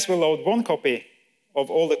the OS will load one copy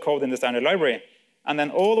of all the code in the standard library, and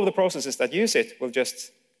then all of the processes that use it will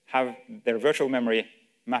just have their virtual memory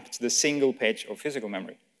mapped to the single page of physical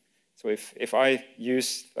memory. So if I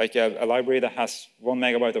use like a library that has 1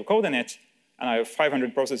 megabyte of code in it, and I have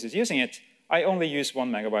 500 processes using it, I only use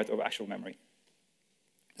 1 megabyte of actual memory.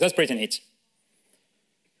 That's pretty neat.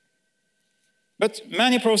 But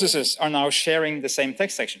many processes are now sharing the same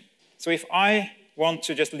text section. So if I want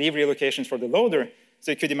to just leave relocations for the loader,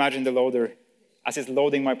 so you could imagine the loader as it's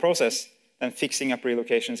loading my process, then fixing up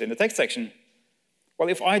relocations in the text section. Well,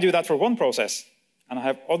 if I do that for one process, and I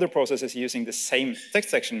have other processes using the same text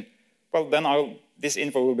section, well, then this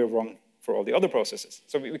info will be wrong for all the other processes.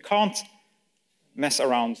 So we can't mess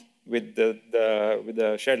around with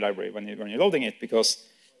the shared library when you're loading it, because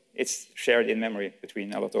it's shared in memory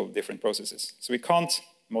between a lot of different processes. So we can't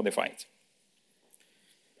modify it.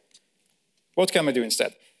 What can we do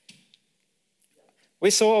instead? We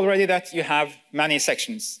saw already that you have many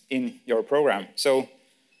sections in your program. So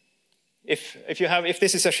if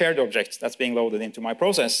this is a shared object that's being loaded into my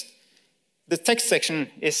process, the text section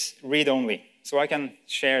is read-only. so I can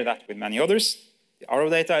share that with many others. The RO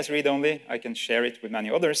data is read-only. I can share it with many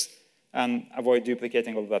others and avoid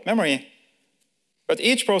duplicating all of that memory. But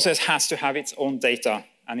each process has to have its own data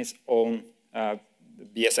and its own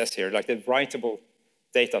BSS here, like the writable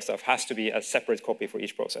data stuff has to be a separate copy for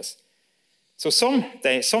each process. So some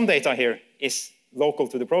data here is local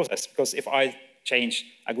to the process, because if I change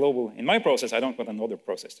a global in my process, I don't want another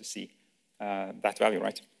process to see that value,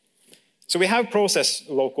 right? So we have process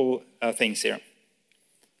local things here.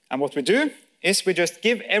 And what we do is we just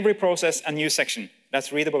give every process a new section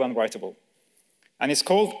that's readable and writable. And it's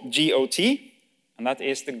called GOT, and that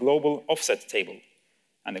is the global offset table.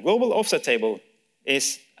 And the global offset table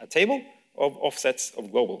is a table of offsets of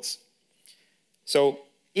globals. So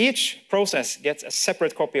each process gets a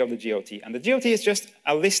separate copy of the GOT, and the GOT is just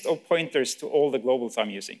a list of pointers to all the globals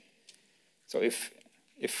I'm using. So if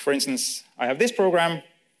for instance, I have this program,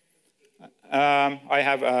 I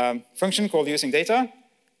have a function called using data,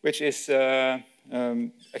 which is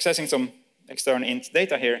accessing some external int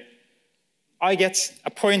data here. I get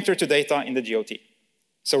a pointer to data in the GOT.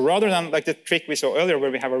 So rather than like the trick we saw earlier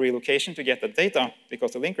where we have a relocation to get the data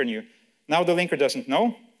because the linker knew, now the linker doesn't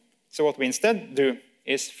know. So what we instead do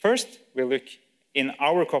is first we look in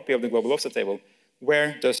our copy of the global offset table,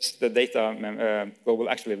 where does the data global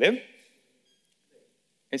actually live?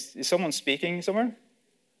 Is someone speaking somewhere?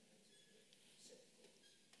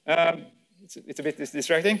 It's a bit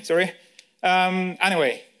distracting, sorry.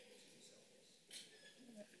 Anyway.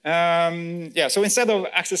 Yeah, so instead of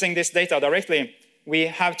accessing this data directly, we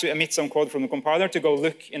have to emit some code from the compiler to go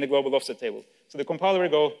look in the global offset table. So the compiler will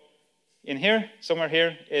go in here, somewhere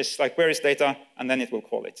here, is like, where is data, and then it will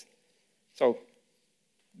call it. So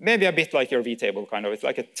maybe a bit like your vtable, kind of. It's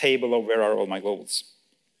like a table of where are all my globals.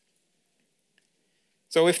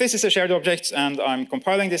 So if this is a shared object and I'm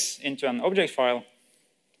compiling this into an object file,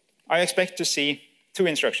 I expect to see two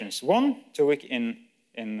instructions. One to look in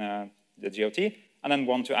the GOT, and then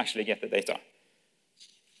one to actually get the data.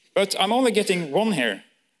 But I'm only getting one here.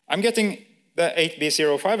 I'm getting the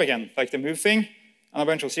 8B05 again, like the move thing, and a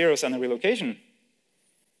bunch of zeros and a relocation.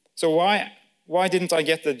 So why didn't I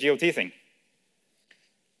get the GOT thing?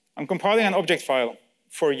 I'm compiling an object file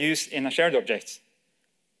for use in a shared object.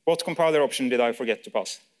 What compiler option did I forget to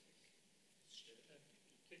pass?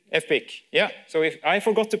 fpic, yeah. So if I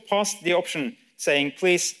forgot to pass the option saying,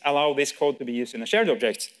 please allow this code to be used in a shared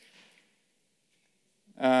object,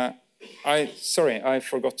 sorry, I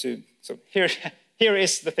forgot to, so here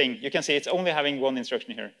is the thing. You can see it's only having one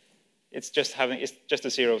instruction here. It's just the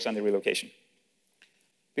zeros and the relocation.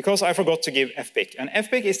 Because I forgot to give fpic. And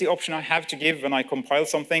fpic is the option I have to give when I compile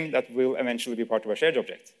something that will eventually be part of a shared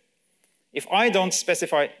object. If I don't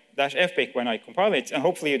specify -fpic when I compile it, and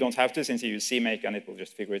hopefully you don't have to since you use CMake and it will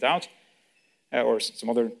just figure it out, or some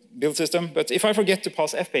other build system, but if I forget to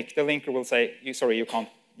pass fpic, the linker will say, sorry, you can't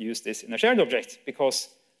use this in a shared object because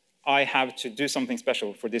I have to do something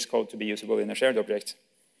special for this code to be usable in a shared object.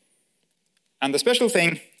 And the special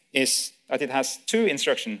thing is that it has two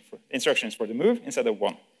instructions for the move instead of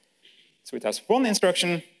one. So it has one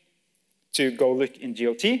instruction to go look in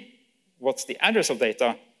GOT, what's the address of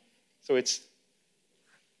data. So it's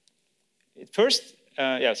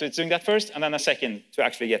doing that first, and then a second to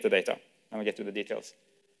actually get the data. And we'll get to the details.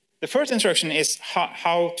 The first instruction is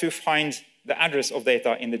how to find the address of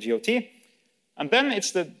data in the GOT, and then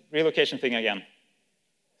it's the relocation thing again.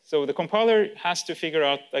 So the compiler has to figure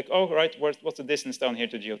out, like, oh, right, what's the distance down here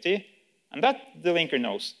to GOT? And that the linker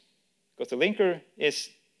knows, because the linker is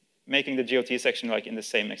making the GOT section like in the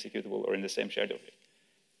same executable or in the same shared object.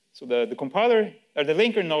 So the compiler, or the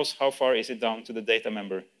linker knows how far is it down to the data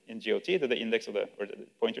member in GOT, to the index of or the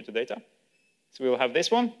pointer to data. So we'll have this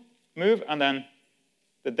one, move, and then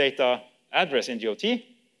the data address in GOT.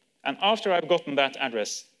 And after I've gotten that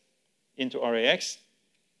address into RAX,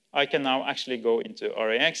 I can now actually go into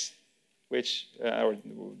RAX, which, or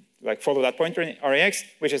like follow that pointer in RAX,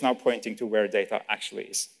 which is now pointing to where data actually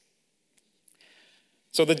is.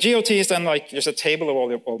 So the GOT is then like just a table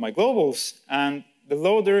of all my globals, and the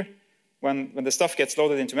loader, when the stuff gets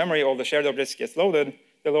loaded into memory, all the shared objects get loaded,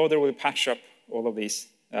 the loader will patch up all of these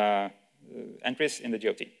entries in the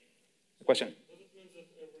GOT. The question? Does it mean that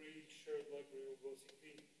every shared library will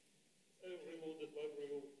basically, every loaded library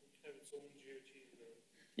will have its own GOT?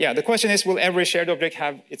 Yeah, the question is, will every shared object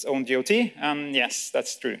have its own GOT? Yes,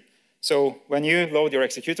 that's true. So when you load your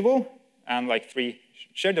executable, and like 3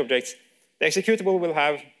 shared objects, the executable will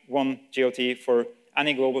have one GOT for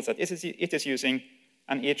any globals that it is using,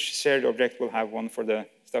 and each shared object will have one for the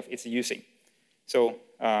stuff it's using. So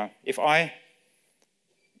if I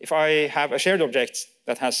have a shared object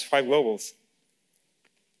that has 5 globals,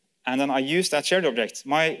 and then I use that shared object,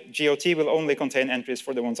 my GOT will only contain entries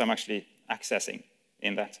for the ones I'm actually accessing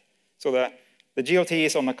in that. So the GOT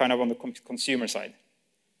is on the kind of on the consumer side.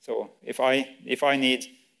 So if I need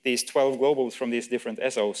these 12 globals from these different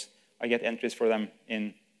SOs, I get entries for them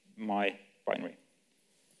in my binary.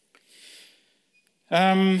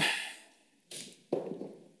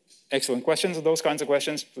 Excellent questions. Those kinds of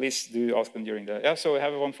questions, please do ask them during the... Yeah, so we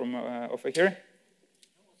have one from over here.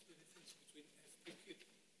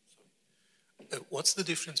 What's the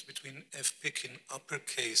difference between fpic in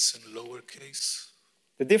uppercase and lowercase?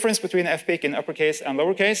 The difference between fpic in uppercase and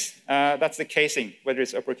lowercase, that's the casing, whether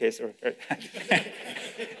it's uppercase or...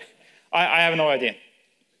 I have no idea.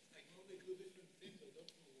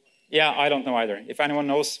 Yeah, I don't know either. If anyone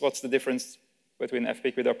knows what's the difference between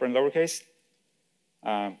fpic with upper and lowercase,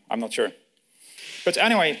 I'm not sure. But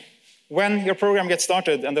anyway, when your program gets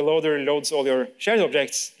started and the loader loads all your shared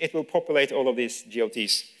objects, it will populate all of these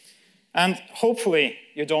GOTs. And hopefully,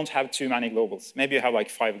 you don't have too many globals. Maybe you have like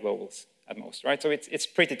 5 globals at most, right? So it's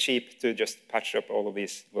pretty cheap to just patch up all of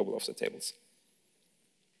these global offset tables.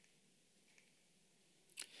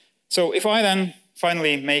 So if I then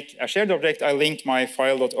finally make a shared object, I link my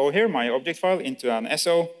file.o here, my object file, into an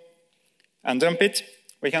SO and dump it.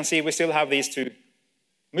 We can see we still have these 2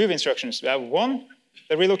 move instructions. We have 1.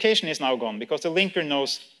 The relocation is now gone because the linker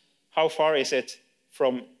knows how far is it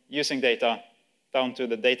from using data down to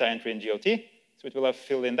the data entry in GOT. So it will have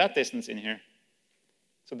filled in that distance in here.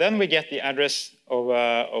 So then we get the address of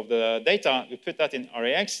the data. We put that in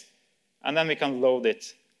RAX, and then we can load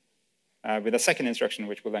it with a second instruction,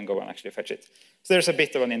 which will then go and actually fetch it. So there's a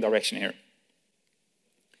bit of an indirection here.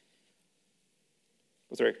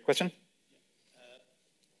 Was there a question?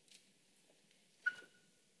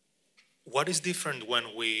 What is different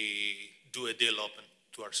when we do a DL open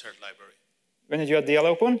to our shared library? When you do a DL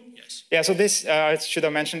open? Yes. Yeah, so this, I should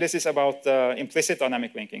have mentioned, this is about implicit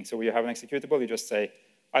dynamic linking. So you have an executable, you just say,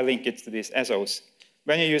 I link it to these SOs.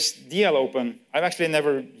 When you use DL open, I've actually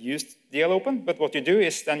never used DL open, but what you do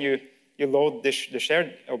is then you load the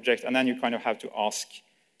shared object, and then you kind of have to ask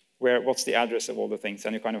what's the address of all the things,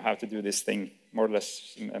 and you kind of have to do this thing more or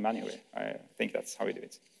less manually. I think that's how we do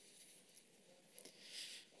it.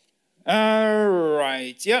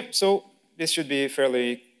 Right, yeah, so this should be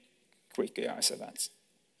fairly quick. Yeah, I said that.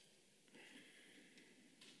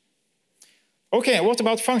 Okay, what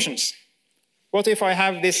about functions? What if I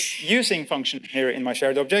have this using function here in my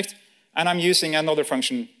shared object, and I'm using another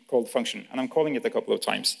function called function, and I'm calling it a couple of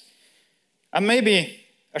times? And maybe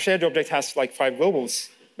a shared object has like 5 globals,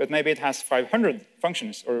 but maybe it has 500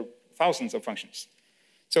 functions or thousands of functions.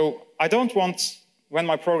 So I don't want, when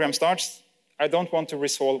my program starts, I don't want to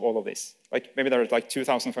resolve all of this. Like maybe there are like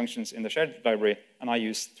 2,000 functions in the shared library, and I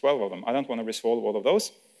use 12 of them. I don't want to resolve all of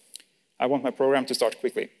those. I want my program to start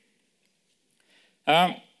quickly.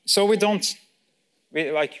 So we don't,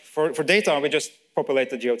 like for data, we just populate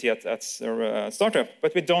the GOT at startup,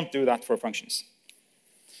 but we don't do that for functions.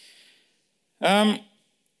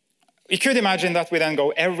 We could imagine that we then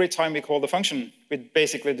go every time we call the function, we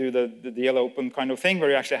basically do the DL open kind of thing where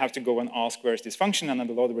you actually have to go and ask where is this function, and then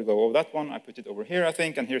the loader will go, oh, that one, I put it over here, I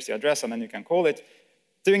think, and here's the address, and then you can call it.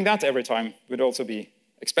 Doing that every time would also be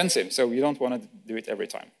expensive, so you don't want to do it every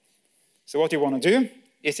time. So what you want to do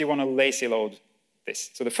is you want to lazy load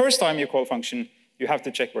this. So the first time you call function, you have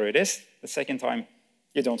to check where it is. The second time,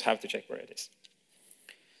 you don't have to check where it is.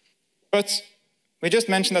 But we just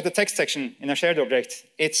mentioned that the text section in a shared object,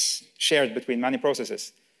 it's shared between many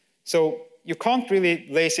processes. So you can't really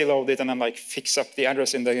lazy load it and then like fix up the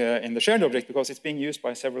address in the shared object because it's being used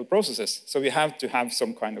by several processes. So you have to have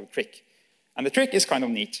some kind of trick. And the trick is kind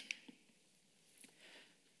of neat.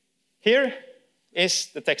 Here is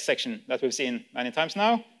the text section that we've seen many times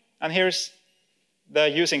now. And here's the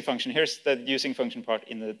using function. Here's the using function part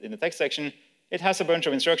in the text section. It has a bunch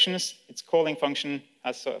of instructions. It's calling function,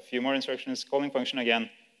 has a few more instructions, calling function again,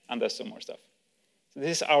 and does some more stuff. So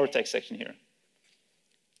this is our text section here.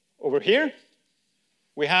 Over here,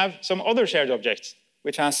 we have some other shared object,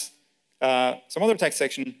 which has some other text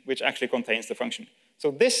section which actually contains the function.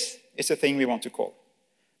 So this is the thing we want to call.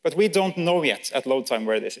 But we don't know yet at load time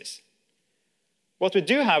where this is. What we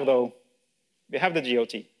do have, though, we have the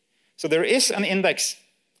GOT. So there is an index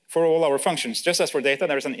for all our functions. Just as for data,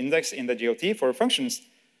 there is an index in the GOT for functions,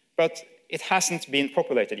 but it hasn't been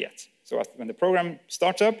populated yet. So when the program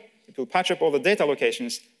starts up, it will patch up all the data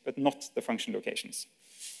locations, but not the function locations.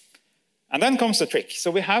 And then comes the trick.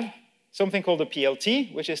 So we have something called the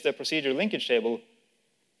PLT, which is the procedure linkage table,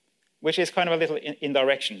 which is kind of a little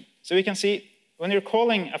indirection. So we can see when you're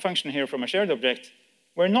calling a function here from a shared object,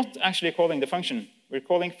 we're not actually calling the function. We're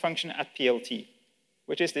calling function at PLT,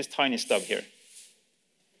 which is this tiny stub here.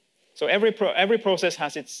 So every process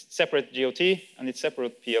has its separate GOT and its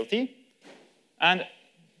separate PLT. And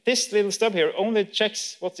this little stub here only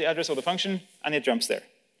checks what's the address of the function, and it jumps there.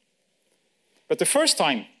 But the first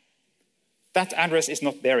time, that address is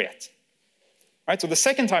not there yet. Right? So the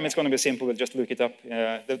second time, it's going to be simple. We'll just look it up.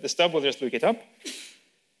 The stub will just look it up.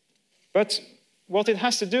 But what it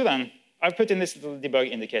has to do then, I've put in this little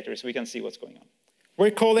debug indicator so we can see what's going on.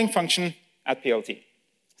 We're calling function at PLT.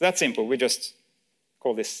 So that's simple. We just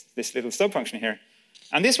call this little stub function here.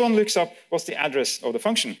 And this one looks up what's the address of the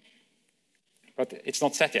function. But it's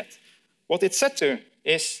not set yet. What it's set to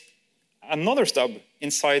is another stub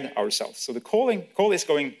inside ourselves. So the call is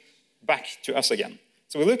going back to us again.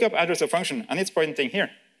 So we look up address of function, and it's pointing here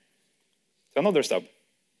to another stub.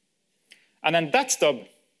 And then that stub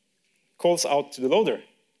calls out to the loader.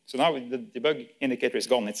 So now the debug indicator is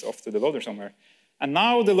gone. It's off to the loader somewhere. And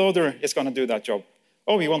now the loader is going to do that job.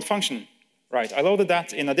 Oh, we want function. Right, I loaded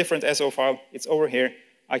that in a different SO file. It's over here.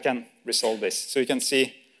 I can resolve this. So you can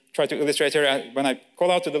see, try to illustrate here, when I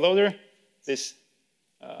call out to the loader, this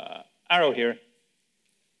arrow here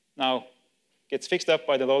now gets fixed up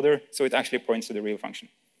by the loader, so it actually points to the real function.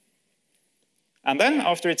 And then,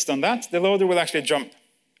 after it's done that, the loader will actually jump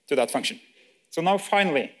to that function. So now,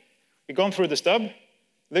 finally, we've gone through the stub,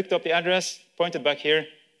 looked up the address, pointed back here,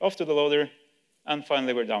 off to the loader, and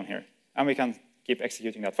finally we're down here. And we can keep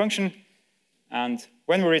executing that function. And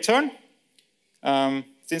when we return,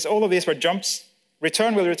 since all of these were jumps,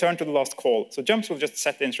 return will return to the last call. So jumps will just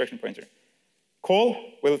set the instruction pointer. Call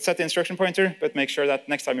will set the instruction pointer, but make sure that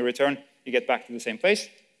next time you return, you get back to the same place.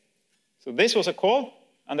 So this was a call,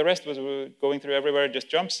 and the rest was going through everywhere, just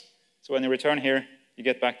jumps. So when you return here, you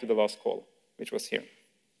get back to the last call, which was here.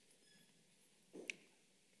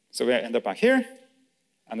 So we end up back here.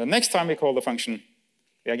 And the next time we call the function,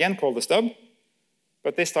 we again call the stub.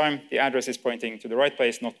 But this time, the address is pointing to the right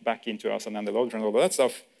place, not back into us and then the loader and all of that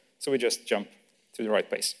stuff. So we just jump to the right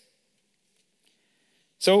place.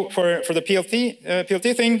 So for the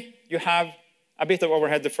PLT thing, you have a bit of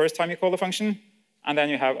overhead the first time you call the function, and then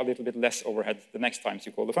you have a little bit less overhead the next time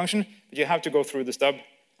you call the function. But you have to go through the stub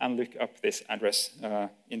and look up this address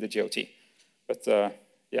in the GOT. But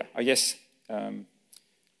yeah, I guess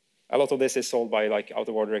a lot of this is solved by like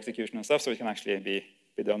out-of-order execution and stuff, so it can actually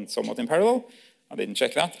be done somewhat in parallel. I didn't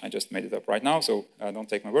check that. I just made it up right now, so don't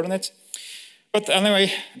take my word on it. But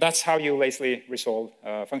anyway, that's how you lazily resolve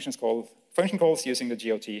function calls using the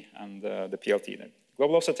GOT and the PLT, the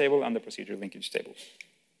global offset table and the procedure linkage table.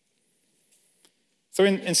 So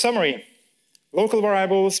in summary, local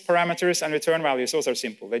variables, parameters, and return values, those are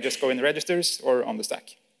simple. They just go in the registers or on the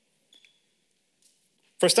stack.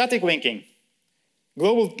 For static linking,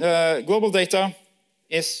 global data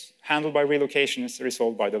is handled by relocations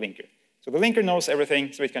resolved by the linker. So the linker knows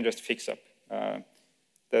everything, so it can just fix up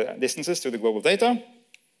the distances to the global data.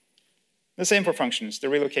 The same for functions. The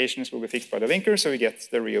relocations will be fixed by the linker, so we get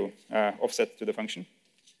the real offset to the function.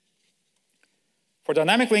 For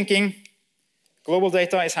dynamic linking, global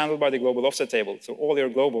data is handled by the global offset table. So all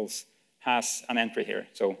your globals has an entry here.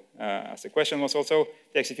 So as the question was also,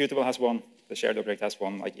 the executable has one, the shared object has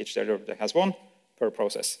one, like each shared object has one per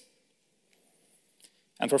process.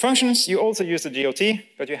 And for functions, you also use the GOT,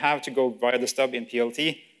 but you have to go via the stub in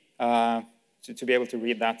PLT to be able to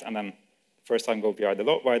read that, and then first time go via the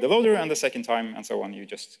loader, and the second time, and so on, you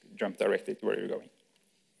just jump directly to where you're going.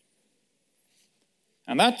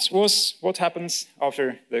 And that was what happens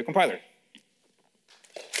after the compiler.